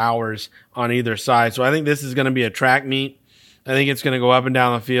defensive wowers on either side. So I think this is going to be a track meet. I think it's going to go up and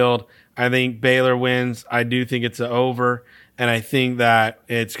down the field. I think Baylor wins. I do think it's an over. And I think that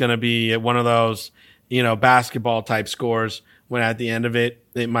it's going to be one of those, basketball type scores when at the end of it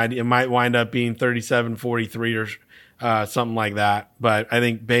might wind up being 37-43 or something like that. But I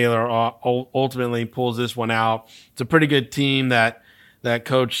think Baylor ultimately pulls this one out. It's a pretty good team that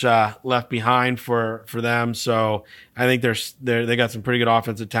coach left behind for them. So I think they got some pretty good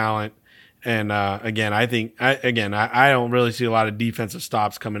offensive talent. And I don't really see a lot of defensive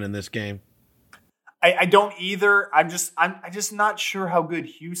stops coming in this game. I don't either. I'm just not sure how good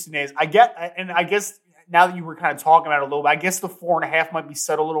Houston is. I guess now that you were kind of talking about it a little bit, I guess the 4.5 might be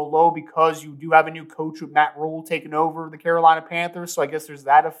set a little low because you do have a new coach with Matt Rule taking over the Carolina Panthers. So I guess there's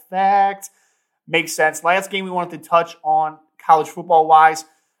that effect. Makes sense. Last game we wanted to touch on college football-wise,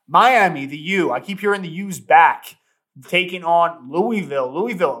 Miami, the U. I keep hearing the U's back, taking on Louisville.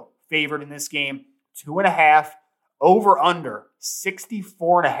 Louisville favored in this game, 2.5, over-under,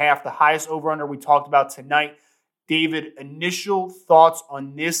 64.5, the highest over-under we talked about tonight. David, initial thoughts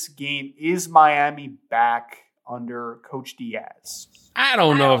on this game. Is Miami back under Coach Diaz? I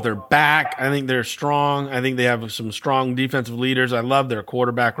don't know if they're back. I think they're strong. I think they have some strong defensive leaders. I love their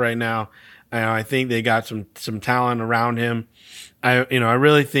quarterback right now. I think they got some talent around him. I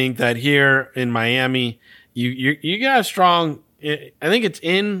really think that here in Miami, you got a strong. I think it's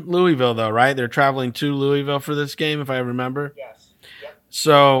in Louisville though, right? They're traveling to Louisville for this game, if I remember. Yes. Yep.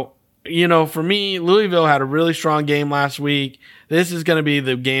 So for me, Louisville had a really strong game last week. This is going to be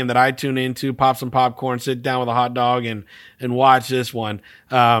the game that I tune into, pop some popcorn, sit down with a hot dog, and watch this one.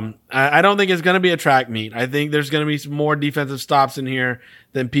 I don't think it's going to be a track meet. I think there's going to be some more defensive stops in here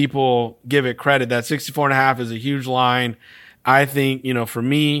than people give it credit. That 64.5 is a huge line. I think, for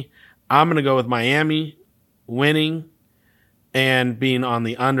me, I'm going to go with Miami winning and being on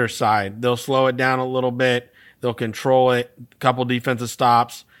the underside. They'll slow it down a little bit. They'll control it, a couple defensive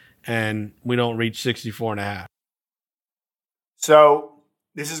stops, and we don't reach 64.5. So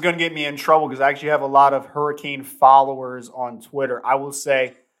this is going to get me in trouble because I actually have a lot of Hurricane followers on Twitter. I will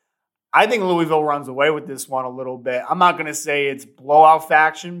say I think Louisville runs away with this one a little bit. I'm not going to say it's blowout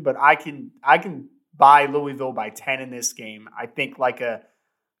faction, but I can buy Louisville by 10 in this game. I think like a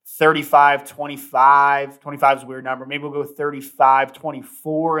 35-25. 25 is a weird number. Maybe we'll go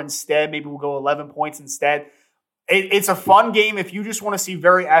 35-24 instead. Maybe we'll go 11 points instead. It's a fun game if you just want to see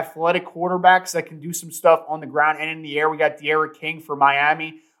very athletic quarterbacks that can do some stuff on the ground and in the air. We got D'Eriq King for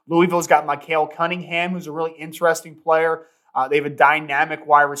Miami. Louisville's got Mikael Cunningham, who's a really interesting player. They have a dynamic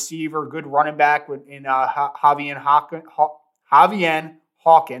wide receiver, good running back in Javian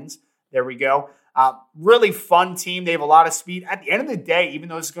Hawkins. There we go. Really fun team. They have a lot of speed. At the end of the day, even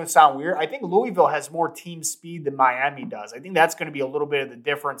though this is going to sound weird, I think Louisville has more team speed than Miami does. I think that's going to be a little bit of the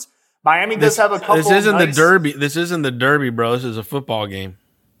difference. Miami does have a couple. This isn't the Derby. This isn't the Derby, bro. This is a football game.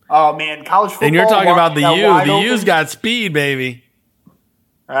 Oh man, college football. And you're talking about the U. The U's got speed, baby.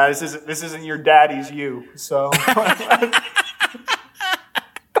 This isn't your daddy's U. So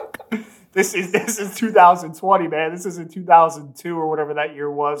this is 2020, man. This isn't 2002 or whatever that year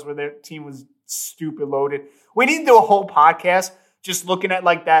was, where their team was stupid loaded. We need to do a whole podcast just looking at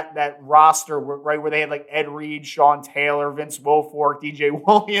like that roster, right, where they had like Ed Reed, Sean Taylor, Vince Wilfork, DJ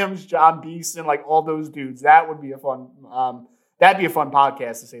Williams, John Beeson, like all those dudes. That would be a fun that'd be a fun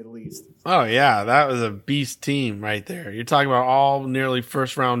podcast to say the least. Oh yeah, that was a beast team right there. You're talking about all nearly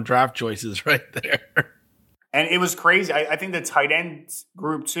first round draft choices right there. And it was crazy. I think the tight end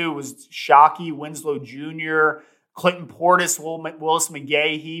group too was Shockey, Winslow Jr., Clinton Portis, Willis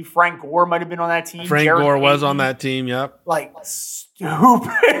McGahee, Frank Gore might have been on that team. Frank Jared Gore was Payton. on that team, yep. Like,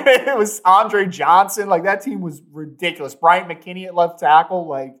 stupid. It was Andre Johnson. Like, that team was ridiculous. Bryant McKinney at left tackle.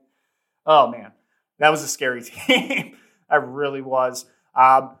 Like, oh, man. That was a scary team. That really was.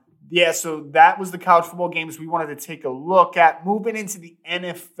 Yeah, so that was the college football games we wanted to take a look at. Moving into the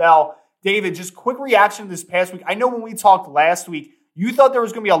NFL. David, just quick reaction to this past week. I know when we talked last week, you thought there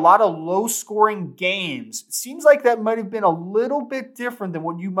was going to be a lot of low-scoring games. It seems like that might have been a little bit different than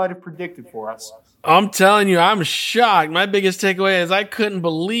what you might have predicted for us. I'm telling you, I'm shocked. My biggest takeaway is I couldn't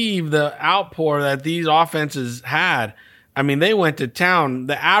believe the outpour that these offenses had. I mean, they went to town.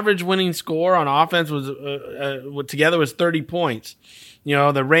 The average winning score on offense was together was 30 points. You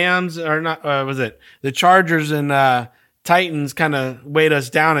know, the Rams are not. The Chargers and Titans kind of weighed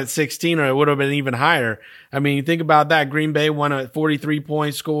us down at 16, or it would have been even higher. I mean, you think about that. Green Bay won at 43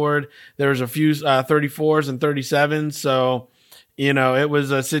 points scored. There was a few 34s and 37s. So, you know, it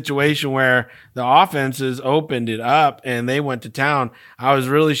was a situation where the offenses opened it up and they went to town. I was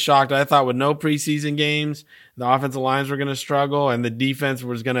really shocked. I thought with no preseason games, the offensive lines were going to struggle and the defense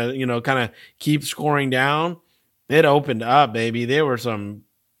was going to, you know, kind of keep scoring down. It opened up, baby. There were a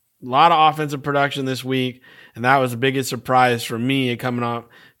lot of offensive production this week, and that was the biggest surprise for me coming up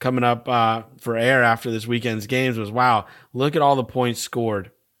for air after this weekend's games was, wow, look at all the points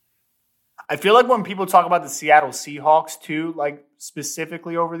scored. I feel like when people talk about the Seattle Seahawks too, like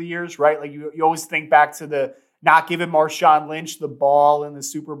specifically over the years, right? Like you always think back to the not giving Marshawn Lynch the ball in the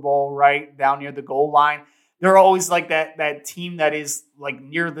Super Bowl, right, down near the goal line. They're always like that team that is like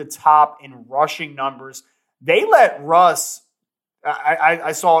near the top in rushing numbers. They let Russ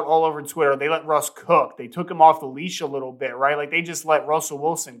I saw it all over Twitter. They let Russ cook. They took him off the leash a little bit, right? Like they just let Russell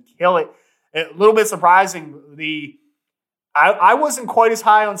Wilson kill it. A little bit surprising. I wasn't quite as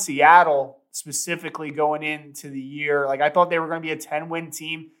high on Seattle specifically going into the year. Like I thought they were going to be a 10-win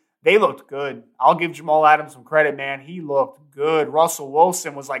team. They looked good. I'll give Jamal Adams some credit, man. He looked good. Russell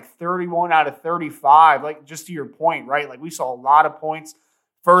Wilson was like 31 out of 35. Like just to your point, right? Like we saw a lot of points.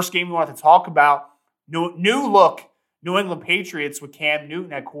 First game we wanted to talk about. New look. New England Patriots with Cam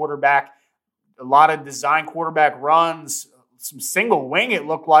Newton at quarterback, a lot of design quarterback runs, some single wing it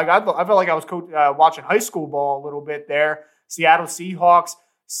looked like. I felt like I was watching high school ball a little bit there. Seattle Seahawks,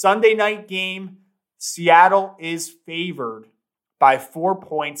 Sunday night game. Seattle is favored by 4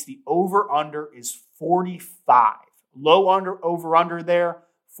 points. The over-under is 45. Low over-under there,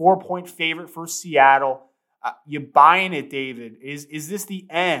 4-point favorite for Seattle. You buying it, David? Is this the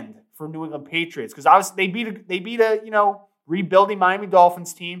end for New England Patriots? Because they beat a rebuilding Miami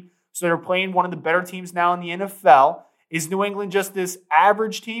Dolphins team, so they're playing one of the better teams now in the NFL. Is New England just this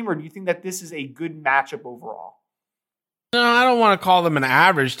average team, or do you think that this is a good matchup overall? No, I don't want to call them an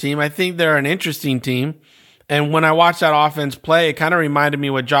average team. I think they're an interesting team. And when I watched that offense play, it kind of reminded me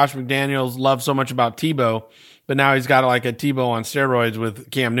what Josh McDaniels loved so much about Tebow. But now he's got like a Tebow on steroids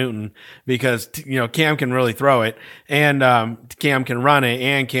with Cam Newton because, Cam can really throw it and Cam can run it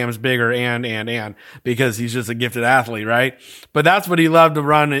and Cam's bigger and because he's just a gifted athlete, right? But that's what he loved to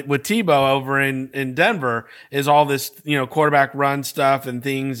run with Tebow over in Denver is all this, quarterback run stuff and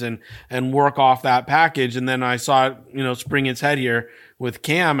things and work off that package. And then I saw it, spring its head here with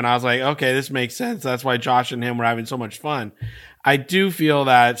Cam and I was like, okay, this makes sense. That's why Josh and him were having so much fun. I do feel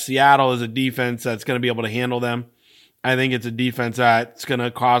that Seattle is a defense that's going to be able to handle them. I think it's a defense that's going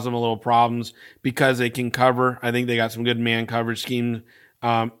to cause them a little problems because they can cover. I think they got some good man coverage scheme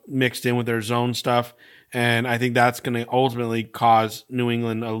mixed in with their zone stuff. And I think that's going to ultimately cause New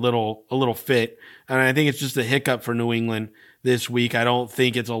England a little fit. And I think it's just a hiccup for New England this week. I don't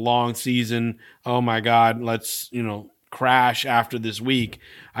think it's a long season. Oh my God, let's, crash after this week.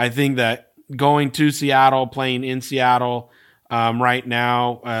 I think that going to Seattle, playing in Seattle, right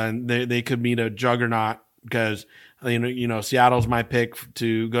now, they could meet a juggernaut because Seattle's my pick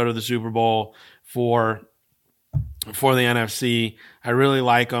to go to the Super Bowl for the NFC. I really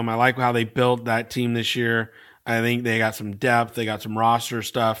like them. I like how they built that team this year. I think they got some depth. They got some roster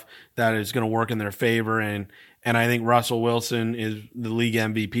stuff that is going to work in their favor. And I think Russell Wilson is the league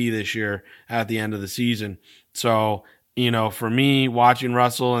MVP this year at the end of the season. So, for me, watching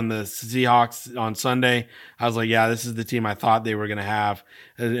Russell and the Seahawks on Sunday, I was like, yeah, this is the team I thought they were going to have.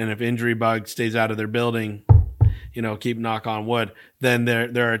 And if injury bug stays out of their building, keep knock on wood, then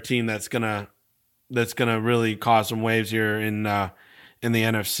they're a team that's gonna really cause some waves here in the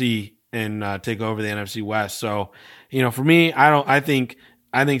NFC and take over the NFC West. So, for me, I think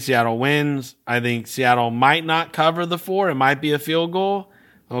Seattle wins. I think Seattle might not cover the 4. It might be a field goal.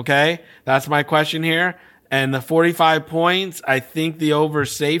 Okay, that's my question here. And the 45 points, I think the over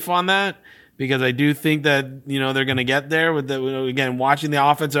is safe on that, because I do think that, they're going to get there with again, watching the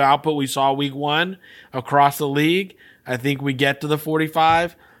offensive output we saw week 1 across the league. I think we get to the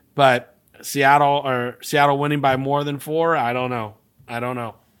 45, but Seattle winning by more than 4. I don't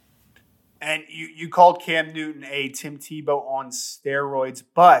know. And you called Cam Newton a Tim Tebow on steroids,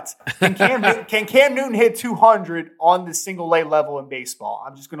 but can Cam Newton hit 200 on the single A level in baseball?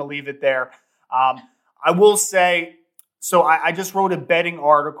 I'm just going to leave it there. I will say, so I just wrote a betting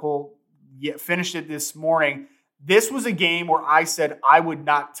article, finished it this morning. This was a game where I said I would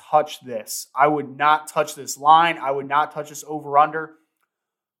not touch this. I would not touch this line. I would not touch this over-under.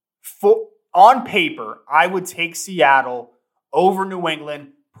 On paper, I would take Seattle over New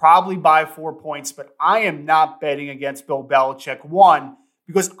England, probably by 4 points, but I am not betting against Bill Belichick. One,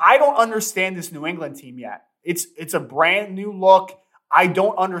 because I don't understand this New England team yet. It's a brand new look. I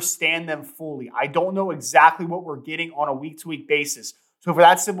don't understand them fully. I don't know exactly what we're getting on a week-to-week basis. So for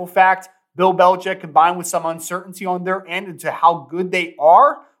that simple fact, Bill Belichick, combined with some uncertainty on their end into how good they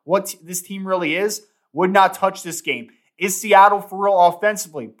are, what this team really is, would not touch this game. Is Seattle for real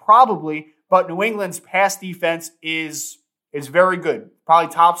offensively? Probably, but New England's pass defense is very good.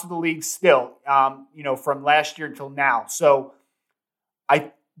 Probably tops of the league still, from last year until now. So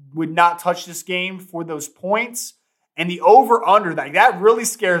I would not touch this game for those points. And the over-under, that really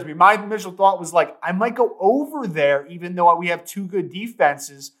scares me. My initial thought was I might go over there, even though we have 2 good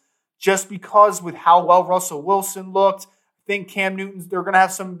defenses, just because with how well Russell Wilson looked. I think Cam Newton's, they're going to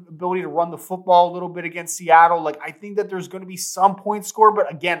have some ability to run the football a little bit against Seattle. I think that there's going to be some points scored,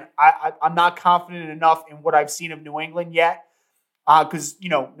 but again, I'm not confident enough in what I've seen of New England yet. Because,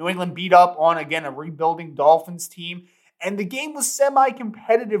 New England beat up on, again, a rebuilding Dolphins team. And the game was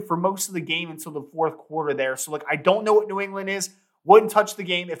semi-competitive for most of the game until the fourth quarter there. So, I don't know what New England is. Wouldn't touch the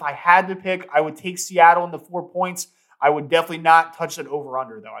game. If I had to pick, I would take Seattle in the 4 points. I would definitely not touch that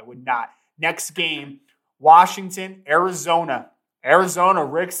over-under, though. I would not. Next game, Washington, Arizona. Arizona,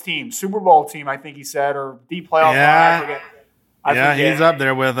 Rick's team. Super Bowl team, I think he said, or deep playoff. Yeah, I forget. He's up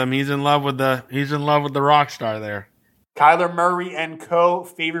there with him. He's in love with the rock star there. Kyler Murray and co.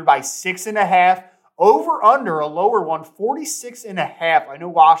 favored by 6.5. Over under, a lower one, 46.5. I know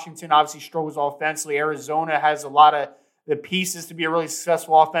Washington obviously struggles offensively. Arizona has a lot of the pieces to be a really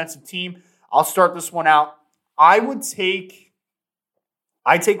successful offensive team. I'll start this one out. I take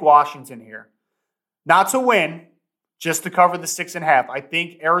Washington here. Not to win, just to cover the 6.5. I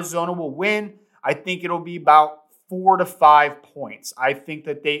think Arizona will win. I think it'll be about 4 to 5 points. I think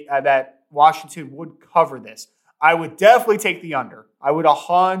that that Washington would cover this. I would definitely take the under. I would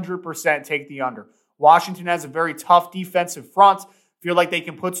 100% take the under. Washington has a very tough defensive front. Feel like they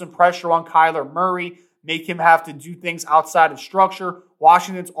can put some pressure on Kyler Murray, make him have to do things outside of structure.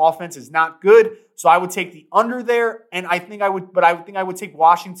 Washington's offense is not good, so I would take the under there, and I think I would take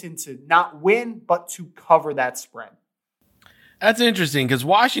Washington to not win, but to cover that spread. That's interesting because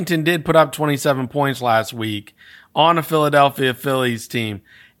Washington did put up 27 points last week on a Philadelphia Phillies team.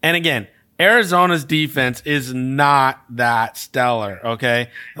 And again, Arizona's defense is not that stellar, okay?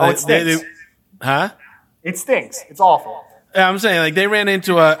 Oh, it stinks. It stinks. It's awful. I'm saying, they ran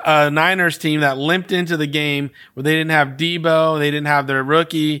into a Niners team that limped into the game where they didn't have Debo, they didn't have their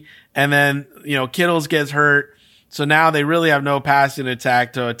rookie, and then, Kittles gets hurt. So now they really have no passing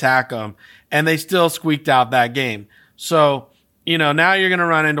attack to attack them, and they still squeaked out that game. So, now you're going to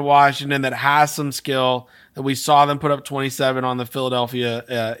run into Washington that has some skill, that we saw them put up 27 on the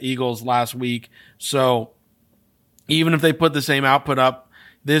Philadelphia Eagles last week. So even if they put the same output up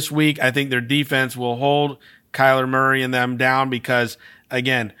this week, I think their defense will hold Kyler Murray and them down because,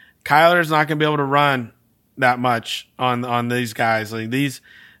 again, Kyler's not going to be able to run that much on these guys.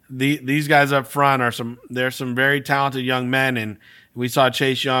 These guys up front they're some very talented young men, and we saw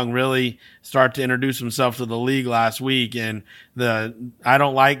Chase Young really start to introduce himself to the league last week. And I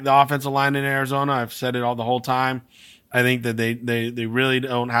don't like the offensive line in Arizona. I've said it all the whole time. I think that they really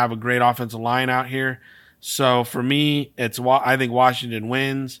don't have a great offensive line out here. So for me, I think Washington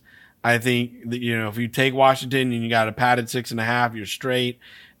wins. I think that, if you take Washington and you got a padded 6.5, you're straight.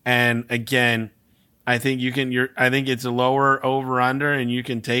 And again, I think I think it's a lower over under and you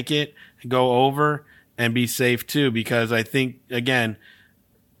can take it, go over and be safe too, because I think, again,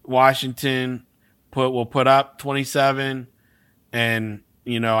 Washington will put up 27 and,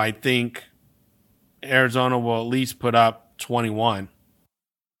 I think Arizona will at least put up 21.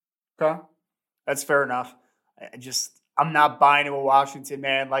 Okay. That's fair enough. I'm not buying it with Washington,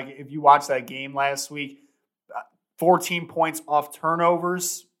 man. Like, if you watched that game last week, 14 points off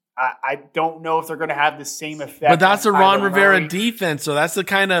turnovers. I don't know if they're going to have the same effect. But that's a Ron Rivera Murray defense. So that's the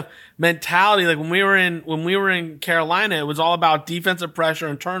kind of mentality. Like when we were in Carolina, it was all about defensive pressure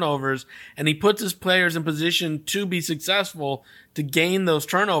and turnovers. And he puts his players in position to be successful to gain those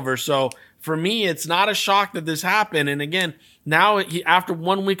turnovers. So for me, it's not a shock that this happened. And again, now after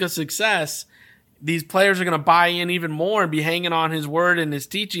 1 week of success, these players are going to buy in even more and be hanging on his word and his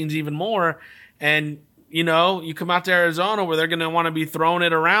teachings even more. And you come out to Arizona where they're going to want to be throwing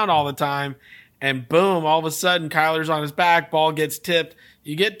it around all the time, and boom, all of a sudden Kyler's on his back, ball gets tipped.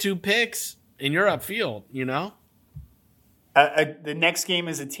 You get 2 picks, and you're upfield, The next game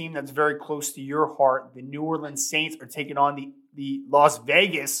is a team that's very close to your heart. The New Orleans Saints are taking on the Las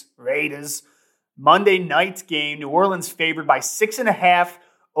Vegas Raiders. Monday night game, New Orleans favored by 6.5,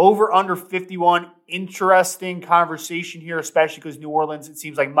 over under 51. Interesting conversation here, especially because New Orleans, it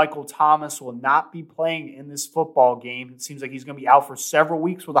seems like Michael Thomas will not be playing in this football game. It seems like he's going to be out for several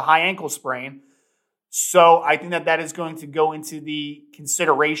weeks with a high ankle sprain. So I think that is going to go into the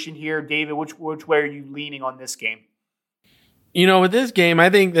consideration here. David, which way are you leaning on this game? With this game, I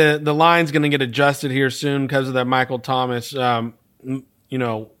think the line's going to get adjusted here soon because of that Michael Thomas,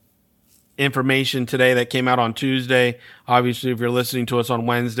 information today that came out on Tuesday. Obviously, if you're listening to us on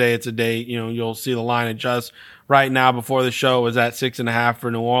Wednesday, it's a day, you'll see the line adjust. Right now, before the show, it was at 6.5 for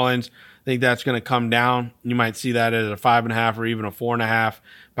New Orleans. I think that's going to come down. You might see that at a 5.5 or even a 4.5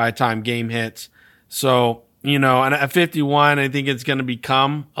 by the time game hits. So, and at 51, I think it's going to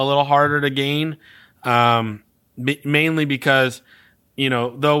become a little harder to gain, mainly because,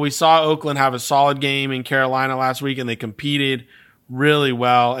 though we saw Oakland have a solid game in Carolina last week and they competed really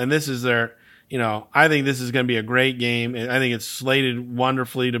well. And this is their, I think this is going to be a great game. I think it's slated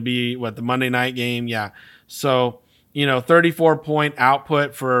wonderfully to be the Monday night game. Yeah. So, 34-point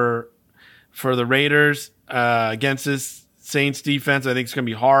output for the Raiders, against this Saints defense. I think it's going to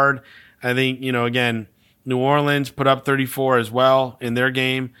be hard. I think, again, New Orleans put up 34 as well in their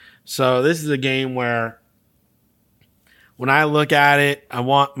game. So this is a game where when I look at it, I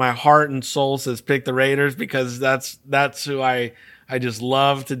want my heart and soul says pick the Raiders because that's who I just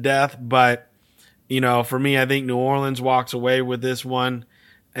love to death. But, for me, I think New Orleans walks away with this one.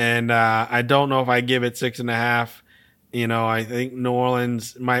 And I don't know if I give it 6.5. I think New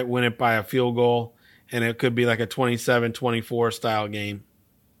Orleans might win it by a field goal, and it could be like a 27-24 style game.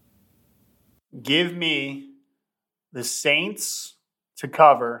 Give me the Saints to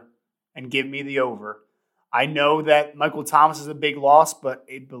cover and give me the over. I know that Michael Thomas is a big loss, but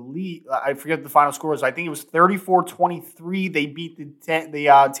I forget the final score was. I think it was 34-23. They beat the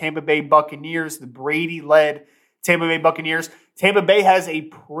Tampa Bay Buccaneers, the Brady-led Tampa Bay Buccaneers. Tampa Bay has a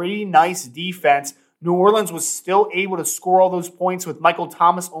pretty nice defense. New Orleans was still able to score all those points with Michael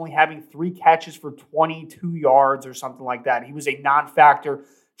Thomas only having 3 catches for 22 yards or something like that. He was a non-factor.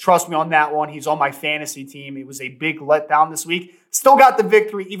 Trust me on that one. He's on my fantasy team. It was a big letdown this week. Still got the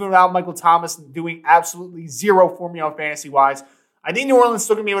victory even without Michael Thomas doing absolutely zero for me on fantasy-wise. I think New Orleans is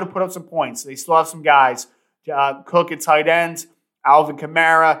still going to be able to put up some points. They still have some guys. Cook at tight end, Alvin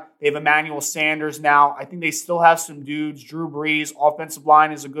Kamara. They have Emmanuel Sanders now. I think they still have some dudes. Drew Brees, offensive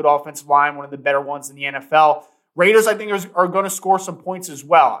line is a good offensive line, one of the better ones in the NFL. Raiders, I think, are going to score some points as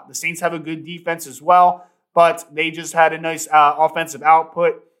well. The Saints have a good defense as well, but they just had a nice offensive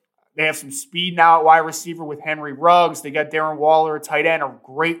output. They have some speed now at wide receiver with Henry Ruggs. They got Darren Waller at tight end, a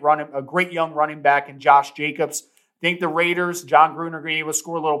great young running back in Josh Jacobs. I think the Raiders, John Gruden, are going to be able to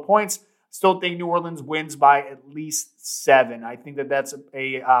score little points. Still think New Orleans wins by at least 7. I think that's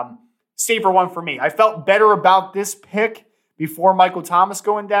a safer one for me. I felt better about this pick before Michael Thomas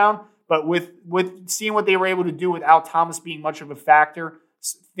going down, but with seeing what they were able to do without Thomas being much of a factor,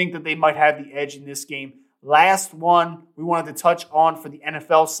 think that they might have the edge in this game. Last one we wanted to touch on for the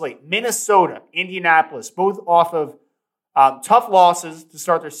NFL slate. Minnesota, Indianapolis, both off of tough losses to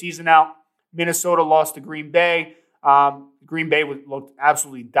start their season out. Minnesota lost to Green Bay. Green Bay looked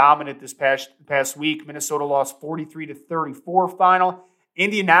absolutely dominant this past week. Minnesota lost 43-34 final.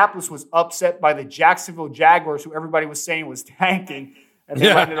 Indianapolis was upset by the Jacksonville Jaguars, who everybody was saying was tanking, and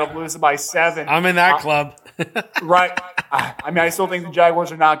they ended up losing by 7. I'm in that club. Right. I still think the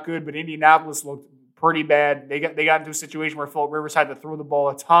Jaguars are not good, but Indianapolis looked pretty bad. They got into a situation where Philip Rivers had to throw the ball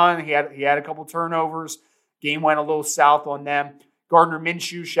a ton. He had a couple turnovers. Game went a little south on them. Gardner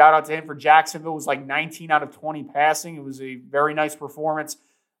Minshew, shout out to him for Jacksonville, was like 19 out of 20 passing. It was a very nice performance.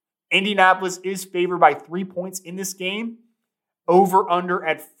 Indianapolis is favored by 3 points in this game. Over under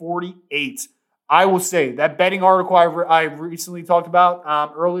at 48. I will say that betting article I recently talked about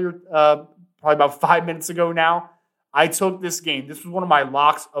earlier, probably about 5 minutes ago now, I took this game. This was one of my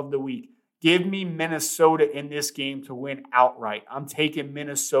locks of the week. Give me Minnesota in this game to win outright. I'm taking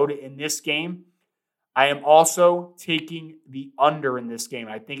Minnesota in this game. I am also taking the under in this game.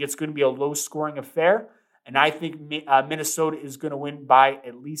 I think it's going to be a low-scoring affair, and I think Minnesota is going to win by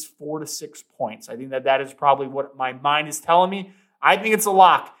at least 4 to 6 points. I think that is probably what my mind is telling me. I think it's a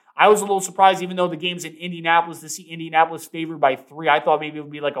lock. I was a little surprised, even though the game's in Indianapolis, to see Indianapolis favored by 3. I thought maybe it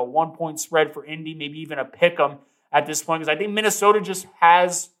would be like a 1-point spread for Indy, maybe even a pick 'em at this point, because I think Minnesota just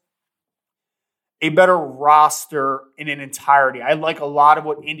has a better roster in an entirety. I like a lot of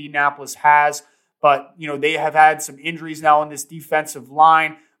what Indianapolis has, but they have had some injuries now on this defensive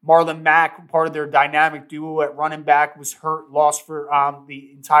line. Marlon Mack, part of their dynamic duo at running back, was hurt, lost for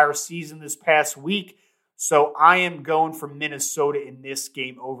the entire season this past week. So I am going for Minnesota in this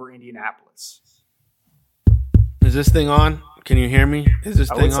game over Indianapolis. Is this thing on? Can you hear me? Is this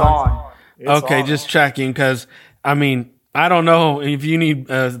thing it's on? It's okay, on. Just checking, because, I don't know if you need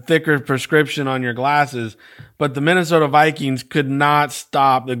a thicker prescription on your glasses, but the Minnesota Vikings could not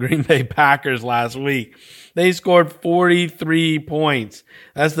stop the Green Bay Packers last week. They scored 43 points.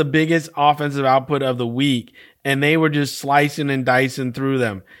 That's the biggest offensive output of the week, and they were just slicing and dicing through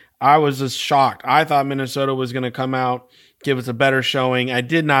them. I was just shocked. I thought Minnesota was going to come out, give us a better showing. I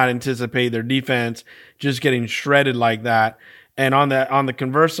did not anticipate their defense just getting shredded like that. And on the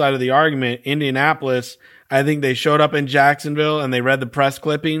converse side of the argument, Indianapolis, I think they showed up in Jacksonville and they read the press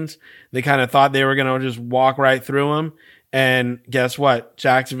clippings. They kind of thought they were going to just walk right through them. And guess what?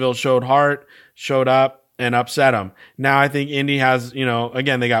 Jacksonville showed heart, showed up, and upset them. Now I think Indy has,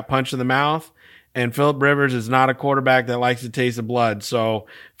 again, they got punched in the mouth. And Phillip Rivers is not a quarterback that likes the taste of blood. So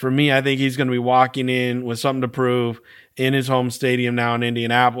for me, I think he's going to be walking in with something to prove in his home stadium now in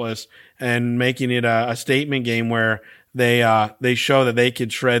Indianapolis and making it a statement game where they show that they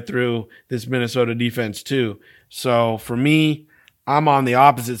could shred through this Minnesota defense too. So for me, I'm on the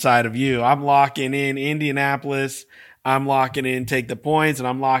opposite side of you. I'm locking in Indianapolis. I'm locking in take the points, and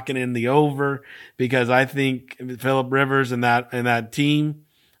I'm locking in the over, because I think Phillip Rivers and that team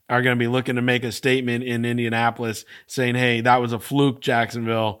are going to be looking to make a statement in Indianapolis saying, hey, that was a fluke,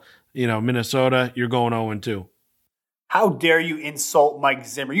 Jacksonville. Minnesota, you're going 0-2. How dare you insult Mike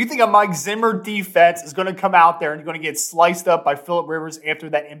Zimmer? You think a Mike Zimmer defense is going to come out there and going to get sliced up by Phillip Rivers after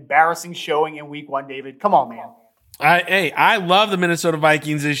that embarrassing showing in week 1, David? Come on, man. I love the Minnesota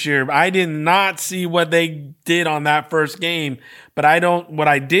Vikings this year. I did not see what they did on that first game, but what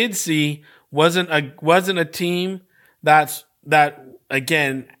I did see wasn't a team that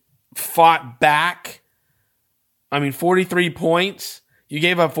again fought back. 43 points. You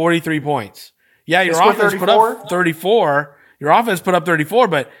gave up 43 points. Yeah, your offense put up 34. Your offense put up 34,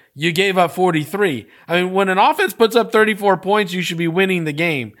 but you gave up 43. When an offense puts up 34 points, you should be winning the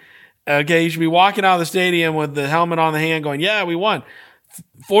game. Okay, you should be walking out of the stadium with the helmet on the hand going, yeah, we won.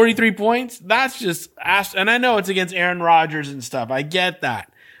 43 points? That's just – and I know it's against Aaron Rodgers and stuff. I get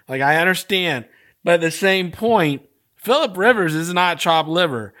that. I understand. But at the same point, Phillip Rivers is not chopped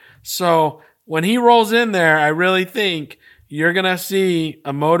liver. So when he rolls in there, I really think you're going to see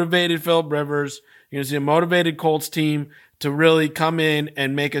a motivated Phillip Rivers. You're going to see a motivated Colts team to really come in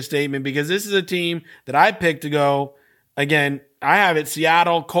and make a statement, because this is a team that I picked to go, again, I have it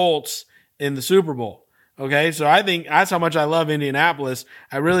Seattle Colts in the Super Bowl. Okay, so I think that's how much I love Indianapolis.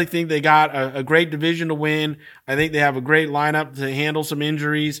 I really think they got a great division to win. I think they have a great lineup to handle some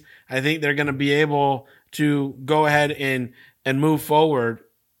injuries. I think they're going to be able to go ahead and move forward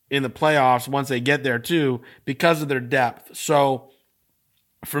in the playoffs once they get there too, because of their depth. So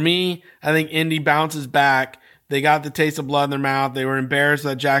for me, I think Indy bounces back. They got the taste of blood in their mouth. They were embarrassed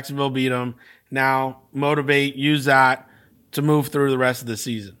that Jacksonville beat them. Now motivate, use that to move through the rest of the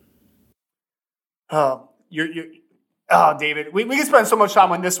season. David, we can spend so much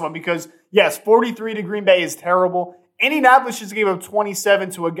time on this one because, yes, 43 to Green Bay is terrible. Indianapolis just gave up 27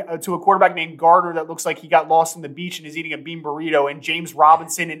 to a quarterback named Gardner that looks like he got lost on the beach and is eating a bean burrito, and James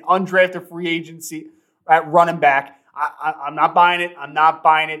Robinson, an undrafted free agency at running back. I'm not buying it. I'm not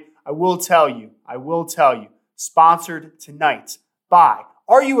buying it. I will tell you, sponsored tonight by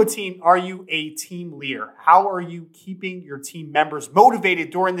Are you a team leader? How are you keeping your team members motivated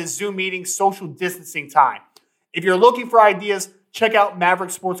during this Zoom meeting, social distancing time? If you're looking for ideas, check out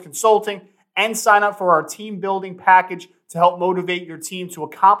Maverick Sports Consulting and sign up for our team building package to help motivate your team to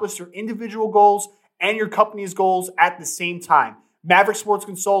accomplish your individual goals and your company's goals at the same time. Maverick Sports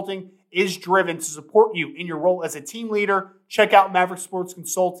Consulting is driven to support you in your role as a team leader. Check out Maverick Sports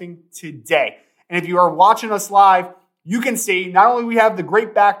Consulting today. And if you are watching us live you can see not only we have the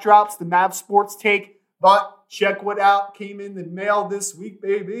great backdrops, the Mavs Sports Take, but check what out came in the mail this week,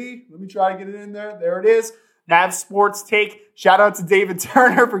 baby. Let me try to get it in there. There it is. Mavs Sports Take. Shout out to David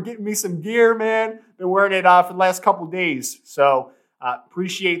Turner for getting me some gear, man. Been wearing it for the last couple days. So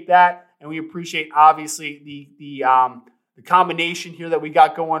appreciate that. And we appreciate, obviously, the combination here that we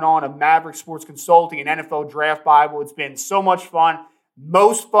got going on of Maverick Sports Consulting and NFL Draft Bible. It's been so much fun.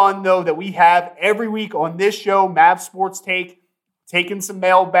 Most fun, though, that we have every week on this show, Mavs Sports Take, taking some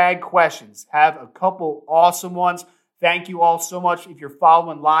mailbag questions. Have a couple awesome ones. Thank you all so much. If you're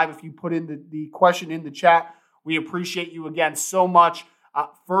following live, if you put in the question in the chat, we appreciate you again so much.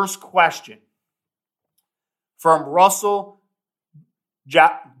 First question from Russell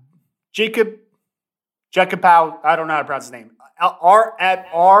Jacob, I don't know how to pronounce his name.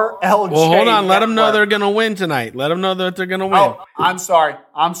 RLJ. Well, hold on. Let them know they're going to win tonight. Let them know that they're going to win. Oh, I'm sorry.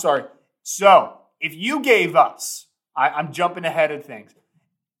 So if you gave us, I'm jumping ahead of things.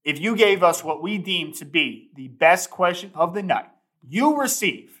 If you gave us what we deem to be the best question of the night, you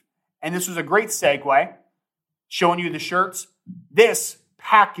receive, and this was a great segue, showing you the shirts, this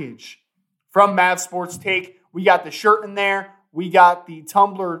package from Mavs Sports Take. We got the shirt in there. We got the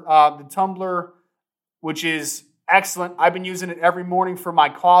tumbler, which is excellent. I've been using it every morning for my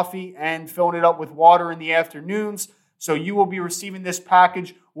coffee and filling it up with water in the afternoons. So you will be receiving this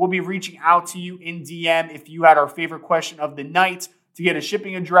package. We'll be reaching out to you in DM if you had our favorite question of the night to get a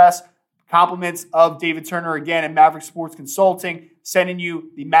shipping address. Compliments of David Turner again and Maverick Sports Consulting, sending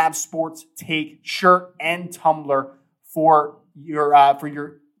you the Mavs Sports Take shirt and tumbler for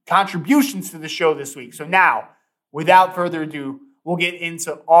your contributions to the show this week. So now, without further ado, we'll get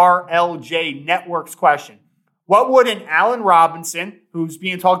into RLJ Network's question. What would an Allen Robinson, who's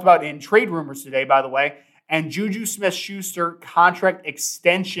being talked about in trade rumors today, by the way, and Juju Smith-Schuster contract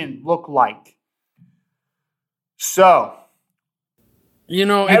extension look like? So,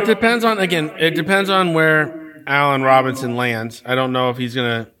 it depends on where Allen Robinson lands. I don't know if he's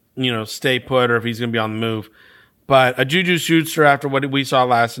going to, stay put or if he's going to be on the move. But a Juju Schuster, after what we saw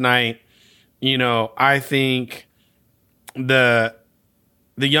last night, I think the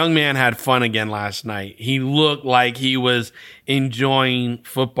young man had fun again last night. He looked like he was enjoying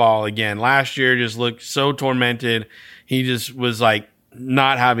football again. Last year just looked so tormented. He just was like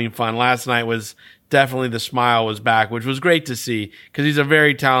not having fun. Last night was definitely the smile was back, which was great to see because he's a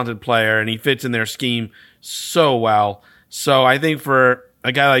very talented player and he fits in their scheme so well. So I think for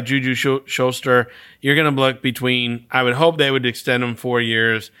a guy like Juju Schuster, you're going to look between, I would hope they would extend him 4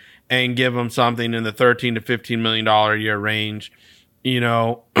 years and give him something in the $13 to $15 million a year range.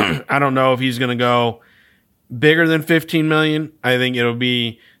 I don't know if he's going to go bigger than $15 million. I think it'll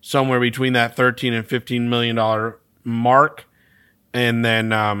be somewhere between that $13 and $15 million mark, and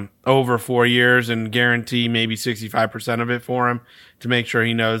then over 4 years and guarantee maybe 65% of it for him to make sure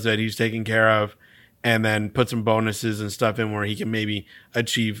he knows that he's taken care of, and then put some bonuses and stuff in where he can maybe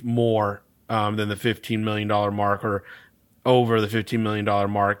achieve more than the $15 million mark or over the $15 million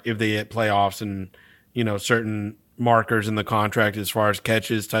mark if they hit playoffs and, certain markers in the contract as far as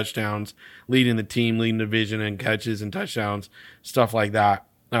catches, touchdowns, leading the team, leading the division in catches and touchdowns, stuff like that.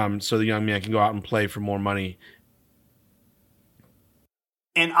 So the young man can go out and play for more money.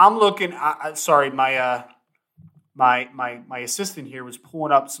 And I'm looking, sorry, my assistant here was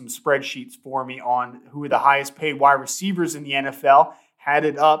pulling up some spreadsheets for me on who are the highest paid wide receivers in the NFL. Had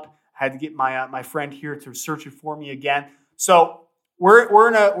it up, had to get my friend here to search it for me again. So we're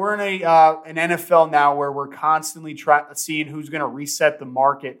in an NFL now where we're constantly seeing who's going to reset the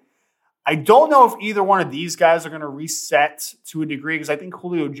market. I don't know if either one of these guys are going to reset to a degree because I think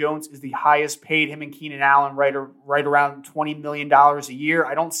Julio Jones is the highest paid. Him and Keenan Allen right around $20 million a year.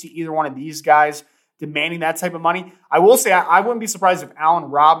 I don't see either one of these guys demanding that type of money. I will say I wouldn't be surprised if Allen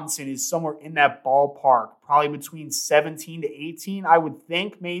Robinson is somewhere in that ballpark, probably between 17 to 18, I would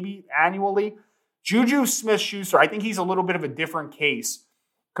think, maybe annually. Juju Smith-Schuster, I think he's a little bit of a different case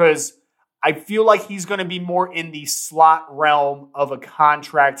because I feel like he's going to be more in the slot realm of a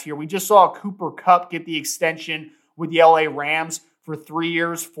contract here. We just saw Cooper Kupp get the extension with the LA Rams for 3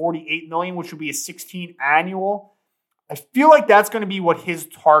 years, $48 million, which would be a 16 annual. I feel like that's going to be what his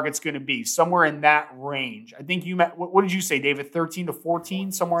target's going to be, somewhere in that range. I think what did you say, David? 13 to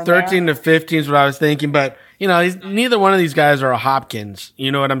 14, somewhere in 13 to 15 is what I was thinking. But, neither one of these guys are a Hopkins.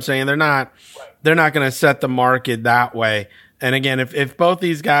 You know what I'm saying? They're not going to set the market that way. And again, if both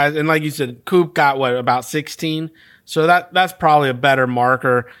these guys, and like you said, Coop got about 16. So that's probably a better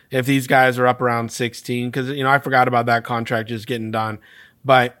marker if these guys are up around 16. Cause, I forgot about that contract just getting done.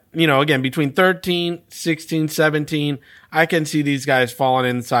 But, again, between 13, 16, 17, I can see these guys falling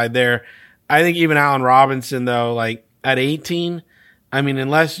inside there. I think even Allen Robinson, though, like, at 18, I mean,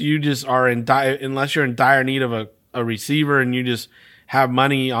 unless you just are unless you're in dire need of a receiver and you just have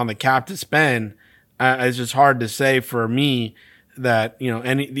money on the cap to spend, it's just hard to say for me that,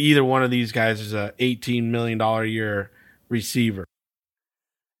 either one of these guys is a $18 million a year receiver.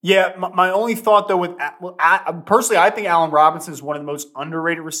 Yeah, my only thought though personally, I think Allen Robinson is one of the most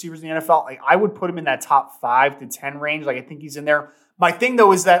underrated receivers in the NFL. Like, I would put him in that top 5 to 10 range. Like, I think he's in there. My thing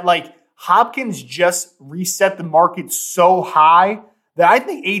though is that, like, Hopkins just reset the market so high that I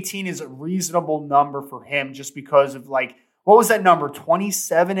think 18 is a reasonable number for him, just because of, like, what was that number?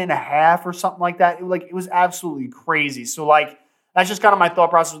 27.5 or something like that. It was absolutely crazy. So, like, that's just kind of my thought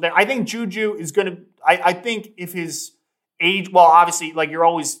process there. I think Juju is going to, I think if his age, well, obviously, like, you're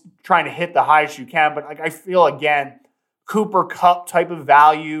always trying to hit the highest you can, but, like, I feel, again, Cooper Kupp type of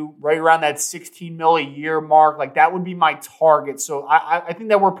value right around that 16 mil a year mark, like, that would be my target. So I think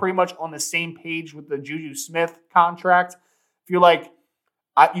that we're pretty much on the same page with the Juju Smith contract. I feel like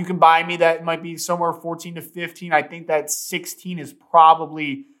you can buy me that it might be somewhere 14 to 15. I think that 16 is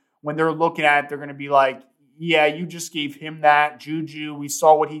probably when they're looking at it, they're going to be like, yeah, you just gave him that. Juju, we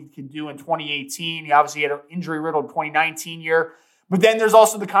saw what he could do in 2018. He obviously had an injury-riddled 2019 year. But then there's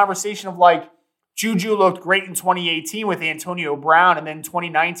also the conversation of, like, Juju looked great in 2018 with Antonio Brown, and then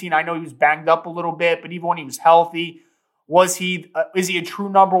 2019, I know he was banged up a little bit, but even when he was healthy, is he a true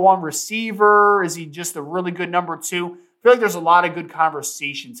number 1 receiver? Is he just a really good number 2? I feel like there's a lot of good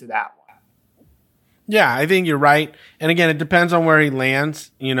conversation to that one. Yeah, I think you're right. And again, it depends on where he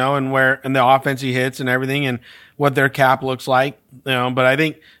lands, and the offense he hits and everything, and what their cap looks like, But I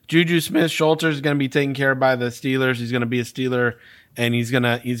think Juju Smith-Schuster is going to be taken care of by the Steelers. He's going to be a Steeler, and he's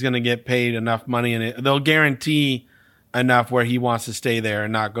gonna get paid enough money, and they'll guarantee enough where he wants to stay there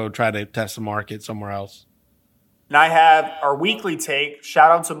and not go try to test the market somewhere else. And I have our weekly take. Shout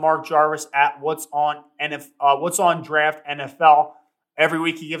out to Mark Jarvis at What's on Draft NFL. Every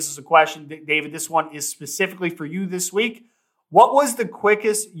week he gives us a question. David, this one is specifically for you this week. What was the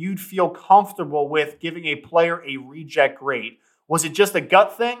quickest you'd feel comfortable with giving a player a reject grade? Was it just a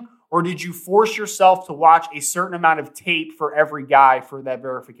gut thing, or did you force yourself to watch a certain amount of tape for every guy for that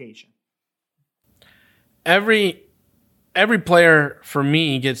verification? Every player for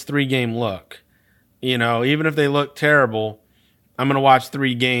me gets 3-game look. Even if they look terrible, I'm going to watch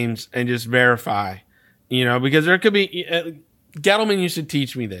 3 games and just verify. Because there could be Gettleman used to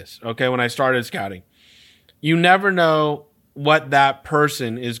teach me this, okay, when I started scouting. You never know what that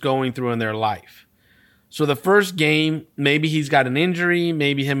person is going through in their life. So the first game, maybe he's got an injury,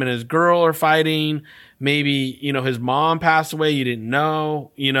 maybe him and his girl are fighting, maybe, his mom passed away, you didn't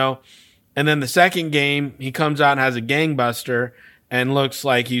know, And then the second game, he comes out and has a gangbuster and looks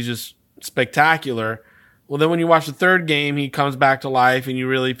like he's just spectacular. Well, then when you watch the third game, he comes back to life and you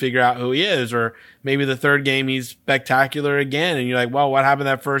really figure out who he is. Or maybe the third game, he's spectacular again. And you're like, well, what happened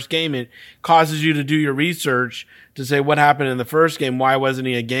that first game? It causes you to do your research to say what happened in the first game. Why wasn't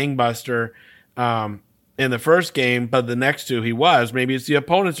he a gangbuster in the first game, but the next 2 he was? Maybe it's the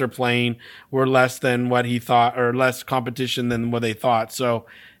opponents are playing were less than what he thought, or less competition than what they thought. So,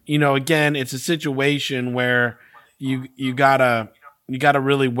 again, it's a situation where you gotta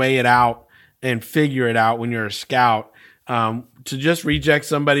really weigh it out and figure it out when you're a scout. To just reject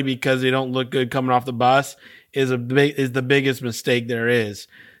somebody because they don't look good coming off the bus is the biggest mistake there is.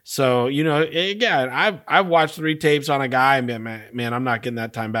 So, again, I've watched 3 tapes on a guy and been, man, I'm not getting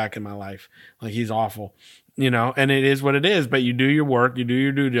that time back in my life. Like, he's awful, and it is what it is. But you do your work, you do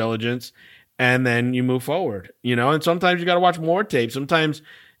your due diligence, and then you move forward, and sometimes you got to watch more tapes. Sometimes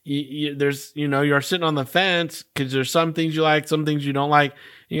you're sitting on the fence because there's some things you like, some things you don't like.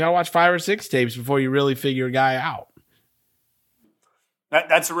 You got to watch 5 or 6 tapes before you really figure a guy out.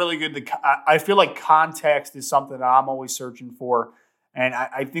 That's a really good. I feel like context is something that I'm always searching for. And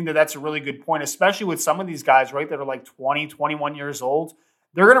I think that's a really good point, especially with some of these guys, right, that are like 20, 21 years old.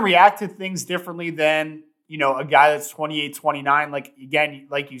 They're going to react to things differently than, a guy that's 28, 29. Like, again,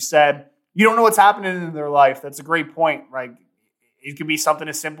 like you said, you don't know what's happening in their life. That's a great point, right? It could be something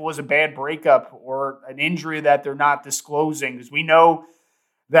as simple as a bad breakup or an injury that they're not disclosing, because we know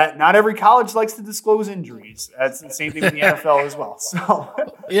that not every college likes to disclose injuries. That's the same thing with the NFL as well. So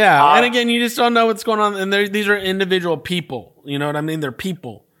yeah, and again, you just don't know what's going on. And these are individual people. You know what I mean? They're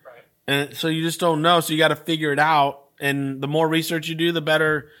people. Right. And so you just don't know. So you got to figure it out. And the more research you do, the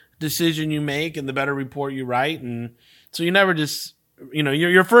better decision you make and the better report you write. And so you never just,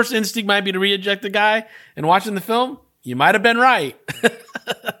 your first instinct might be to reject the guy, and watching the film, you might have been right.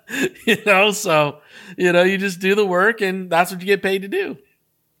 So, you just do the work, and that's what you get paid to do.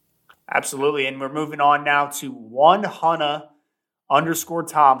 Absolutely. And we're moving on now to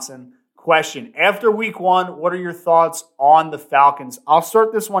 1Hunna_Thompson. question. After week 1, what are your thoughts on the Falcons? I'll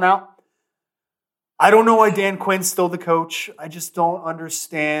start this one out. I don't know why Dan Quinn's still the coach. I just don't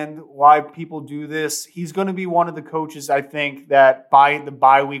understand why people do this. He's going to be one of the coaches, I think, that by the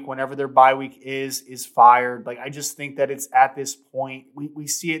bye week, whenever their bye week is fired. Like, I just think that it's at this point. We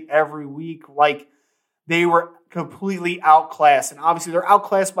see it every week. Like, they were completely outclassed. And obviously, they're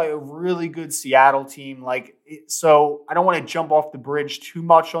outclassed by a really good Seattle team. So I don't want to jump off the bridge too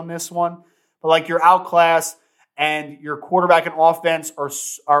much on this one. But, like, you're outclassed. And your quarterback and offense or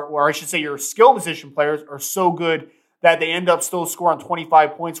I should say your skill position players are so good that they end up still scoring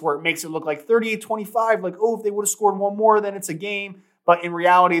 25 points where it makes it look like 38-25. Like, oh, if they would have scored one more, then it's a game. But in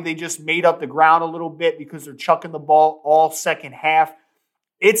reality, they just made up the ground a little bit because they're chucking the ball all second half.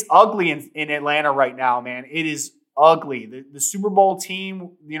 It's ugly in Atlanta right now, man. It is ugly. The Super Bowl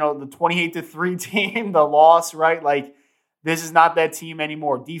team, the 28-3 team, the loss, right? Like, this is not that team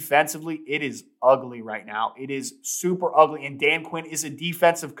anymore. Defensively, it is ugly right now. It is super ugly. And Dan Quinn is a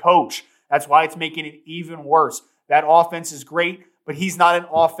defensive coach. That's why it's making it even worse. That offense is great, but he's not an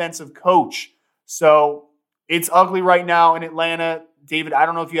offensive coach. So it's ugly right now in Atlanta. David, I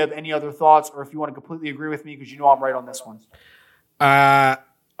don't know if you have any other thoughts or if you want to completely agree with me because I'm right on this one.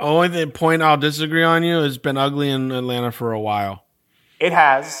 Only point I'll disagree on you is been ugly in Atlanta for a while. It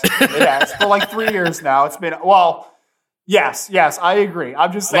has. It has. For like 3 years now. It's been, Yes, I agree.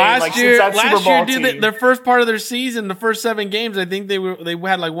 I'm just saying, since that Super Bowl team, their first part of their season, the first 7 games, I think they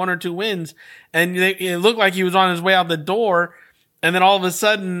had like 1 or 2 wins, and it looked like he was on his way out the door, and then all of a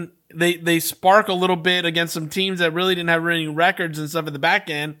sudden they spark a little bit against some teams that really didn't have any records and stuff at the back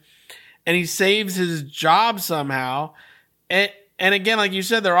end, and he saves his job somehow. And again, like you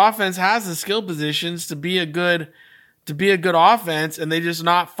said, their offense has the skill positions to be a good offense, and they're just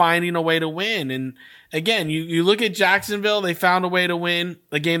not finding a way to win. And again, you look at Jacksonville, they found a way to win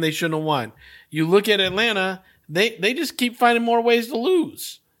a game they shouldn't have won. You look at Atlanta, they just keep finding more ways to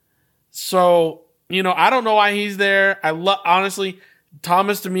lose. So, I don't know why he's there. Honestly,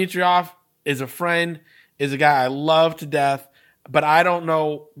 Thomas Dimitroff is a friend, is a guy I love to death, but I don't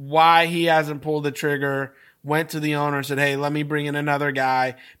know why he hasn't pulled the trigger, went to the owner and said, hey, let me bring in another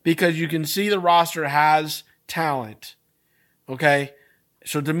guy, because you can see the roster has talent. Okay?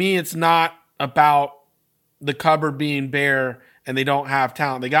 So to me, it's not about the cupboard being bare and they don't have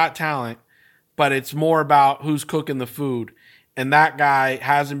talent. They got talent, but it's more about who's cooking the food. And that guy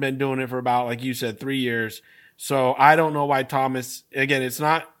hasn't been doing it for about, like you said, 3 years. So I don't know why Thomas, again,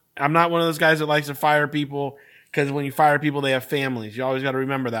 I'm not one of those guys that likes to fire people, because when you fire people, they have families. You always got to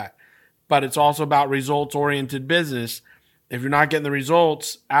remember that. But it's also about results-oriented business. If you're not getting the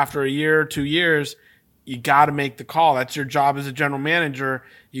results after a year or 2 years, you got to make the call. That's your job as a general manager.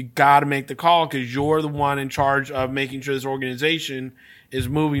 You got to make the call because you're the one in charge of making sure this organization is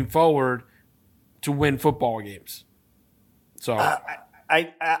moving forward to win football games. So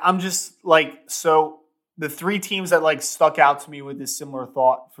I'm just like, so the 3 teams that stuck out to me with this similar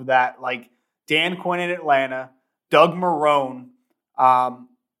thought for that, Dan Quinn in Atlanta, Doug Marrone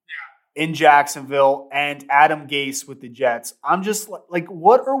in Jacksonville, and Adam Gase with the Jets. I'm just like,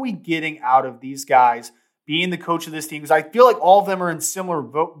 what are we getting out of these guys being the coach of this team? Because I feel like all of them are in similar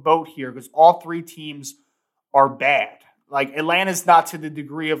boat here, because all 3 teams are bad. Like, Atlanta's not to the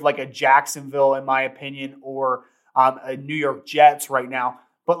degree of like a Jacksonville, in my opinion, or a New York Jets right now.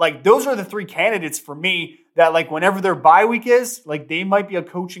 But those are the 3 candidates for me that whenever their bye week is, they might be a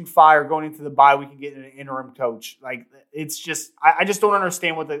coaching fire going into the bye week and getting an interim coach. It's just, I just don't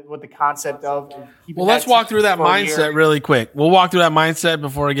understand what the concept of. Well, let's walk through that mindset really quick. We'll walk through that mindset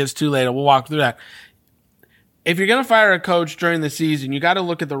before it gets too late. We'll walk through that. If you're going to fire a coach during the season, you got to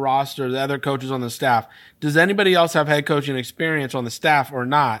look at the roster, the other coaches on the staff. Does anybody else have head coaching experience on the staff or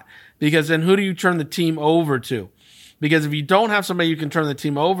not? Because then who do you turn the team over to? Because if you don't have somebody you can turn the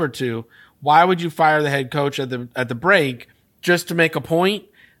team over to, why would you fire the head coach at the break just to make a point?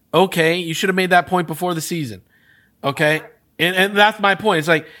 Okay, you should have made that point before the season. Okay? And that's my point.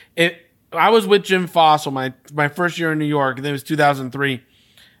 It's I was with Jim Fossil my first year in New York, and it was 2003.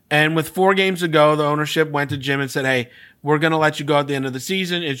 And with 4 games to go, the ownership went to Jim and said, hey, we're going to let you go at the end of the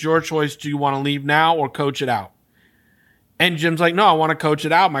season. It's your choice. Do you want to leave now or coach it out? And Jim's like, no, I want to coach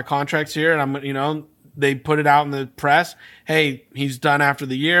it out. My contract's here, and they put it out in the press. Hey, he's done after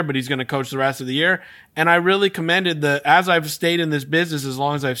the year, but he's going to coach the rest of the year. And I really commended as I've stayed in this business as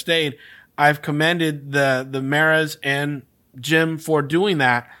long as I've stayed, I've commended the Maras and Jim for doing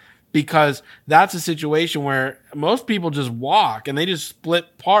that, because that's a situation where most people just walk and they just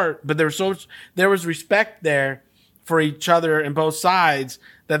split part. But there was respect there for each other in both sides,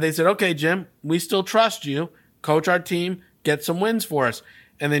 that they said, okay, Jim, we still trust you. Coach our team, get some wins for us.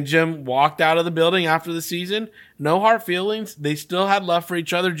 And then Jim walked out of the building after the season. No hard feelings. They still had love for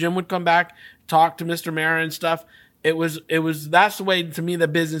each other. Jim would come back, talk to Mr. Mara and stuff. That's the way, to me, the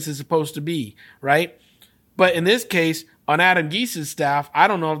business is supposed to be, right? But in this case, on Adam Geese's staff, I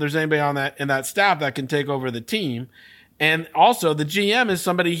don't know if there's anybody in that staff that can take over the team. And also, the GM is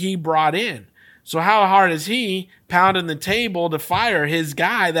somebody he brought in. So how hard is he pounding the table to fire his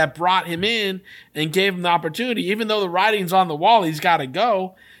guy that brought him in and gave him the opportunity? Even though the writing's on the wall, he's got to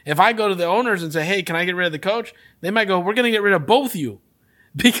go. If I go to the owners and say, hey, can I get rid of the coach? They might go, we're going to get rid of both you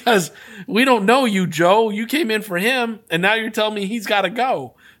because we don't know you, Joe. You came in for him, and now you're telling me he's got to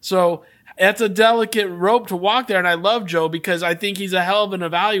go. So that's a delicate rope to walk there, and I love Joe because I think he's a hell of an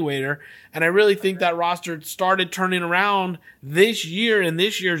evaluator, and I really think that roster started turning around this year in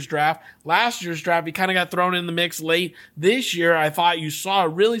this year's draft. Last year's draft, he kind of got thrown in the mix late. This year, I thought you saw a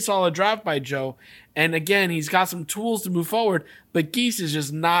really solid draft by Joe, and again, he's got some tools to move forward, but Geese is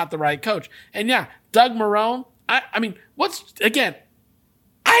just not the right coach. And yeah, Doug Marrone, I mean,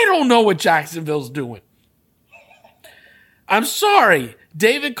 I don't know what Jacksonville's doing. I'm sorry.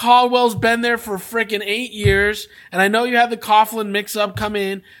 David Caldwell's been there for freaking 8 years, and I know you had the Coughlin mix-up come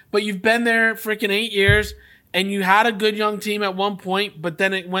in, but you've been there freaking 8 years, and you had a good young team at one point, but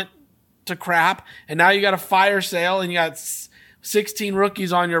then it went to crap, and now you got a fire sale, and you got 16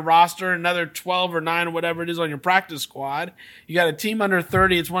 rookies on your roster, another 12 or 9 or whatever it is on your practice squad. You got a team under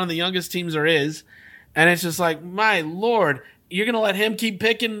 30. It's one of the youngest teams there is, and it's just like, my Lord, you're going to let him keep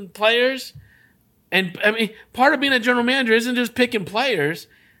picking players? And, I mean, part of being a general manager isn't just picking players.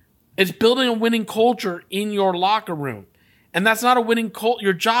 It's building a winning culture in your locker room. And that's not a winning culture.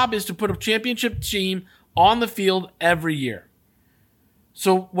 Your job is to put a championship team on the field every year.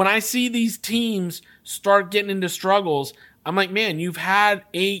 So when I see these teams start getting into struggles, I'm like, man, you've had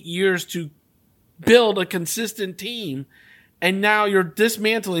 8 years to build a consistent team, and now you're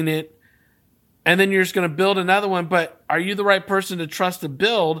dismantling it, and then you're just going to build another one. But are you the right person to trust to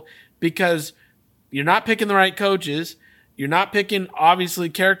build? Because you're not picking the right coaches. You're not picking, obviously,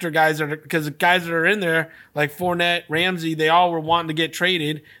 character guys because the guys that are in there, like Fournette, Ramsey, they all were wanting to get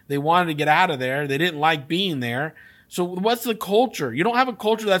traded. They wanted to get out of there. They didn't like being there. So what's the culture? You don't have a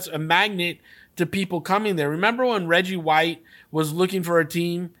culture that's a magnet to people coming there. Remember when Reggie White was looking for a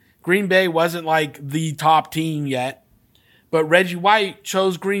team? Green Bay wasn't like the top team yet, but Reggie White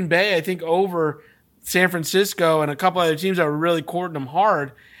chose Green Bay, I think, over San Francisco and a couple other teams that were really courting him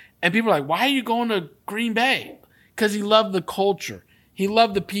hard. And people are like, why are you going to Green Bay? Because he loved the culture. He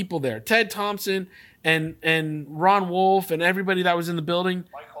loved the people there. Ted Thompson and Ron Wolf and everybody that was in the building.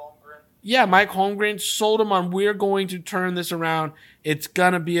 Mike Holmgren. Yeah, Mike Holmgren sold him on, we're going to turn this around. It's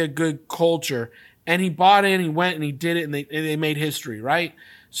going to be a good culture. And he bought in, he went, and he did it, and they made history, right?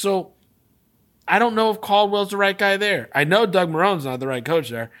 So I don't know if Caldwell's the right guy there. I know Doug Marrone's not the right coach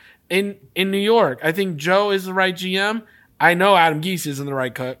there. In New York, I think Joe is the right GM. I know Adam Geese isn't the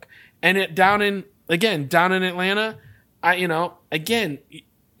right cook. And down in Atlanta, again,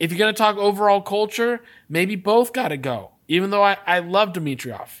 if you're going to talk overall culture, maybe both got to go. Even though I love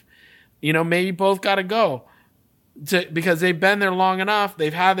Dimitroff, maybe both got to go because they've been there long enough.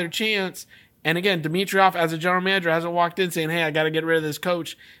 They've had their chance. And again, Dimitroff as a general manager hasn't walked in saying, hey, I got to get rid of this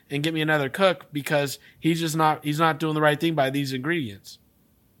coach and get me another cook because he's not doing the right thing by these ingredients.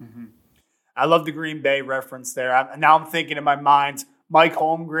 Mm-hmm. I love the Green Bay reference there. Now I'm thinking in my mind, Mike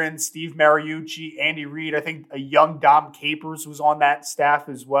Holmgren, Steve Mariucci, Andy Reid. I think a young Dom Capers was on that staff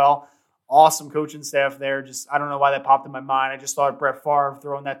as well. Awesome coaching staff there. I don't know why that popped in my mind. I just thought of Brett Favre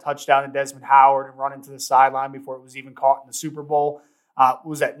throwing that touchdown to Desmond Howard and running to the sideline before it was even caught in the Super Bowl.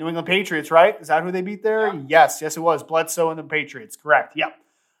 Was that New England Patriots, right? Is that who they beat there? Yeah. Yes, it was. Bledsoe and the Patriots. Correct. Yep.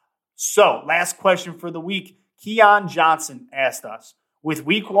 So, last question for the week. Keon Johnson asked us, with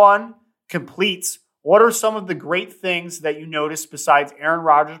week 1 completes, what are some of the great things that you noticed besides Aaron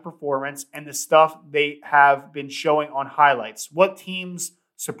Rodgers' performance and the stuff they have been showing on highlights? What teams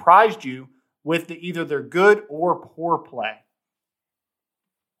surprised you with either their good or poor play?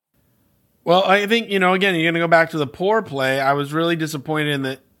 Well, I think, again, you're going to go back to the poor play. I was really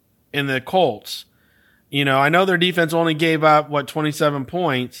disappointed in the Colts. I know their defense only gave up, 27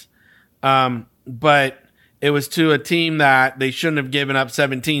 points, but it was to a team that they shouldn't have given up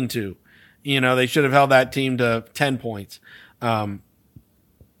 17 to. They should have held that team to 10 points. And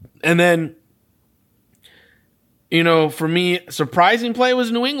then, for me, surprising play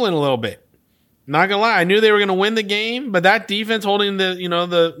was New England a little bit. Not gonna lie, I knew they were gonna win the game, but that defense holding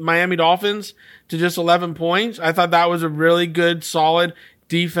the Miami Dolphins to just 11 points, I thought that was a really good, solid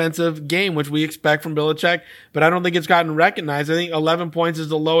defensive game, which we expect from Belichick, but I don't think it's gotten recognized. I think 11 points is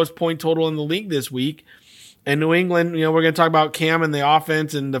the lowest point total in the league this week. And New England, we're going to talk about Cam and the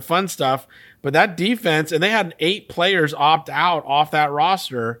offense and the fun stuff, but that defense, and they had 8 players opt out off that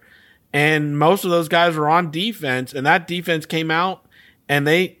roster, and most of those guys were on defense, and that defense came out and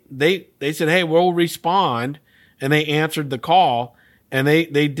they said, hey, we'll respond, and they answered the call, and they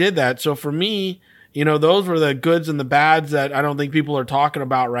did that. So for me, those were the goods and the bads that I don't think people are talking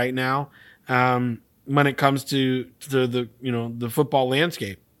about right now when it comes to the football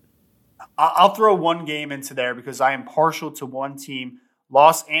landscape. I'll throw one game into there because I am partial to one team.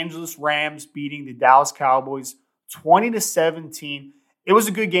 Los Angeles Rams beating the Dallas Cowboys 20-17. It was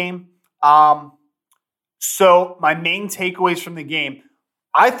a good game. So my main takeaways from the game,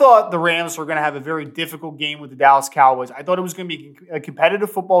 I thought the Rams were going to have a very difficult game with the Dallas Cowboys. I thought it was going to be a competitive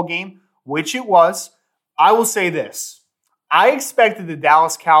football game, which it was. I will say this. I expected the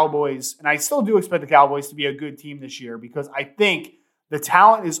Dallas Cowboys, and I still do expect the Cowboys to be a good team this year because I think the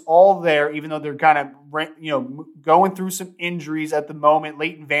talent is all there, even though they're kind of going through some injuries at the moment.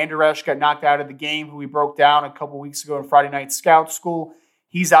 Leighton Vander Esch got knocked out of the game, who we broke down a couple weeks ago in Friday Night Scout School.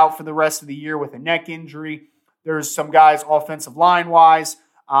 He's out for the rest of the year with a neck injury. There's some guys offensive line-wise.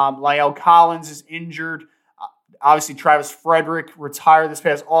 La'el Collins is injured. Obviously, Travis Frederick retired this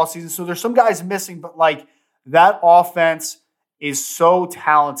past offseason. So there's some guys missing, but that offense is so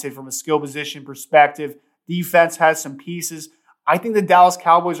talented from a skill position perspective. Defense has some pieces. I think the Dallas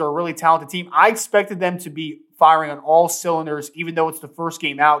Cowboys are a really talented team. I expected them to be firing on all cylinders, even though it's the first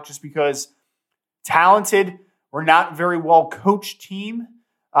game out, just because talented. We're not a very well-coached team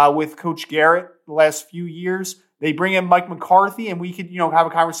with Coach Garrett the last few years. They bring in Mike McCarthy, and we could, have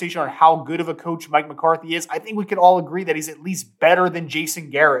a conversation on how good of a coach Mike McCarthy is. I think we could all agree that he's at least better than Jason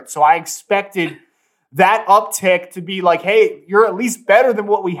Garrett. So I expected that uptick to be hey, you're at least better than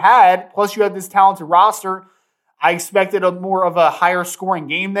what we had. Plus, you have this talented roster. I expected more of a higher scoring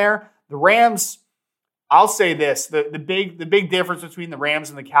game there. The Rams, I'll say this, the big difference between the Rams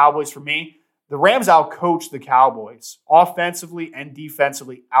and the Cowboys for me, the Rams outcoached the Cowboys. Offensively and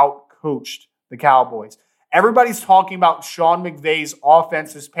defensively outcoached the Cowboys. Everybody's talking about Sean McVay's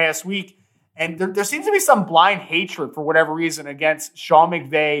offense this past week, and there seems to be some blind hatred for whatever reason against Sean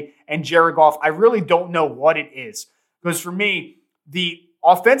McVay and Jared Goff. I really don't know what it is. Because for me, the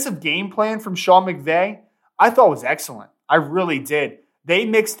offensive game plan from Sean McVay, I thought was excellent. I really did. They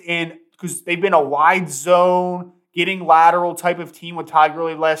mixed in, because they've been a wide zone, getting lateral type of team with Todd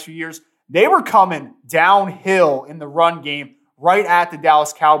Gurley the last few years. They were coming downhill in the run game right at the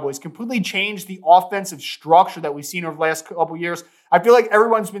Dallas Cowboys. Completely changed the offensive structure that we've seen over the last couple of years. I feel like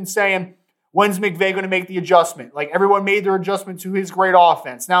everyone's been saying, when's McVay going to make the adjustment? Everyone made their adjustment to his great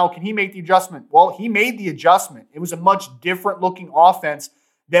offense. Now, can he make the adjustment? Well, he made the adjustment. It was a much different looking offense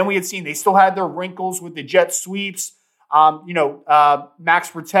than we had seen. They still had their wrinkles with the jet sweeps, max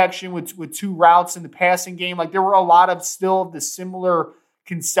protection with 2 routes in the passing game. There were a lot of still the similar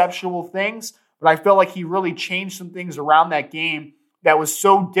conceptual things, but I felt like he really changed some things around that game that was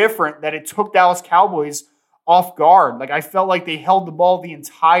so different that it took Dallas Cowboys off guard. I felt like they held the ball the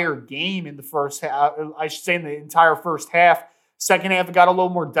entire game in the first half. I should say in the entire first half. Second half, it got a little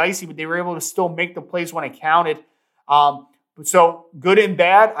more dicey, but they were able to still make the plays when it counted. So good and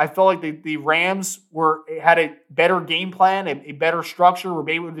bad, I felt like the Rams had a better game plan, a better structure, were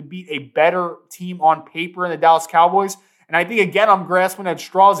able to beat a better team on paper in the Dallas Cowboys. And I think, again, I'm grasping at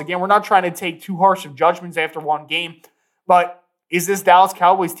straws. Again, we're not trying to take too harsh of judgments after one game, but is this Dallas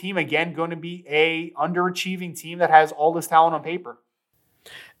Cowboys team, again, going to be a underachieving team that has all this talent on paper?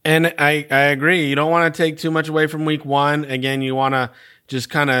 And I agree. You don't want to take too much away from week one. Again, you want to just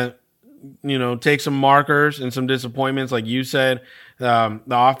kind of take some markers and some disappointments. Like you said, the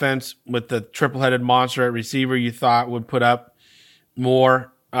offense with the triple-headed monster at receiver you thought would put up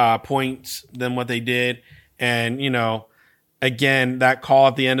more points than what they did. And, again, that call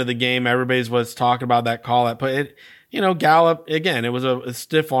at the end of the game, everybody was talking about that call. But Gallup, again, it was a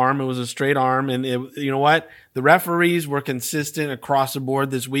stiff arm. It was a straight arm. And you know what? The referees were consistent across the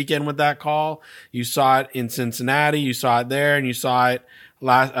board this weekend with that call. You saw it in Cincinnati. You saw it there, and you saw it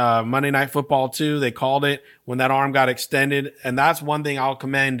last Monday Night Football too. They called it when that arm got extended. And that's one thing I'll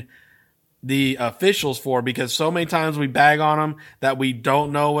commend the officials for, because so many times we bag on them that we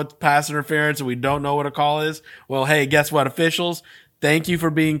don't know what pass interference and we don't know what a call is. Well, hey, guess what, officials? Thank you for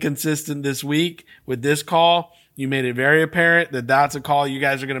being consistent this week with this call. You made it very apparent that that's a call you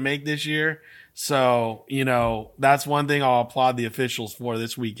guys are going to make this year. So, that's one thing I'll applaud the officials for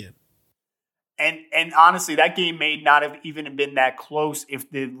this weekend. And honestly, that game may not have even been that close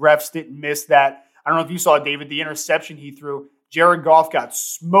if the refs didn't miss that. I don't know if you saw, David, the interception he threw. Jared Goff got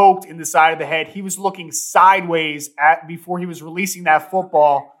smoked in the side of the head. He was looking sideways before he was releasing that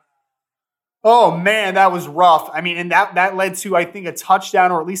football. Oh man, that was rough. I mean, and that led to, I think, a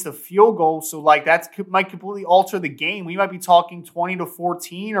touchdown or at least a field goal. So like might completely alter the game. We might be talking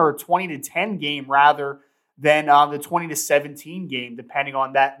 20-14 or a 20-10 game rather than the 20-17 game, depending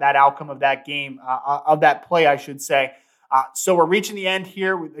on that outcome of that game, of that play, I should say. So we're reaching the end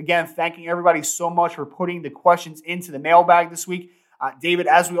here. Again, thanking everybody so much for putting the questions into the mailbag this week. David,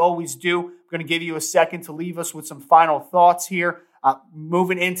 as we always do, I'm going to give you a second to leave us with some final thoughts here.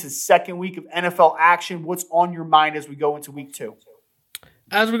 Moving into second week of NFL action, what's on your mind as we go into week 2?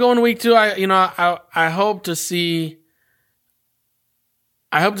 As we go into week 2, I hope to see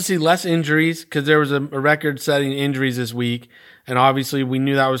less injuries, because there was a record-setting injuries this week, and obviously we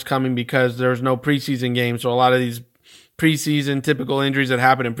knew that was coming because there was no preseason game. So a lot of these preseason typical injuries that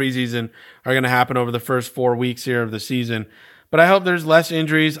happen in preseason are going to happen over the first 4 weeks here of the season. But I hope there's less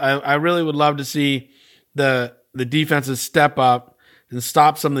injuries. I really would love to see the defenses step up and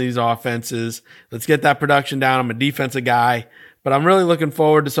stop some of these offenses. Let's get that production down. I'm a defensive guy, but I'm really looking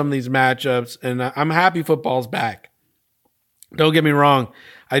forward to some of these matchups, and I'm happy football's back. Don't get me wrong.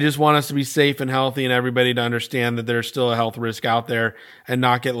 I just want us to be safe and healthy and everybody to understand that there's still a health risk out there and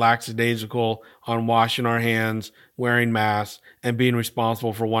not get lackadaisical on washing our hands, wearing masks, and being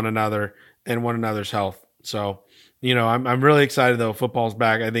responsible for one another and one another's health. So, I'm really excited, though. Football's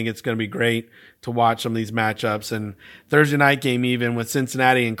back. I think it's going to be great to watch some of these matchups. And Thursday night game, even with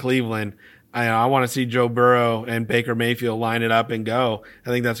Cincinnati and Cleveland, I want to see Joe Burrow and Baker Mayfield line it up and go. I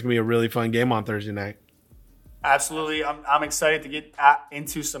think that's going to be a really fun game on Thursday night. Absolutely. I'm excited to get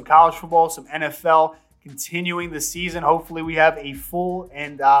into some college football, some NFL, continuing the season. Hopefully we have a full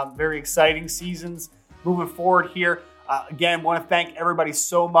and very exciting seasons moving forward here. Again, want to thank everybody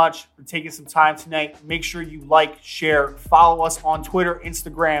so much for taking some time tonight. Make sure you like, share, follow us on Twitter,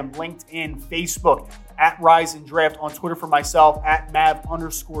 Instagram, LinkedIn, Facebook, at Rise and Draft, on Twitter for myself, at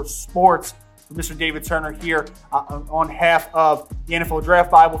Mav_sports. For Mr. David Turner here on behalf of the NFL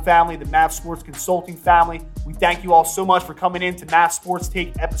Draft Bible family, the Mav Sports Consulting family. We thank you all so much for coming in to Mav Sports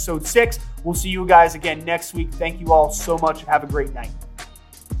Take Episode 6. We'll see you guys again next week. Thank you all so much and have a great night.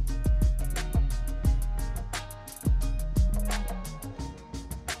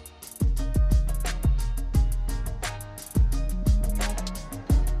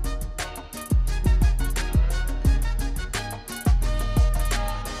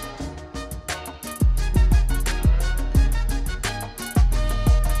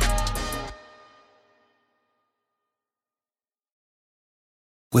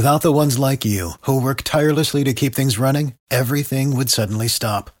 Without the ones like you, who work tirelessly to keep things running, everything would suddenly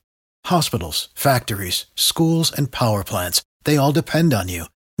stop. Hospitals, factories, schools, and power plants, they all depend on you.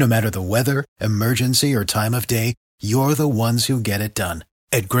 No matter the weather, emergency, or time of day, you're the ones who get it done.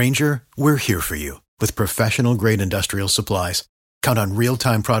 At Grainger, we're here for you with professional-grade industrial supplies. Count on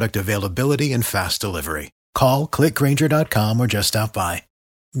real-time product availability and fast delivery. Call, click Grainger.com, or just stop by.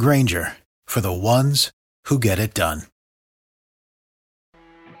 Grainger, for the ones who get it done.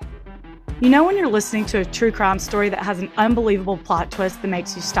 You know when you're listening to a true crime story that has an unbelievable plot twist that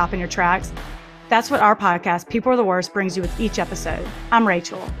makes you stop in your tracks? That's what our podcast, People Are the Worst, brings you with each episode. I'm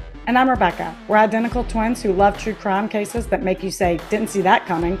Rachel. And I'm Rebecca. We're identical twins who love true crime cases that make you say, didn't see that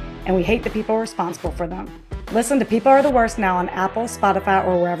coming, and we hate the people responsible for them. Listen to People Are the Worst now on Apple, Spotify,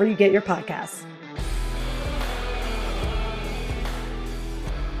 or wherever you get your podcasts.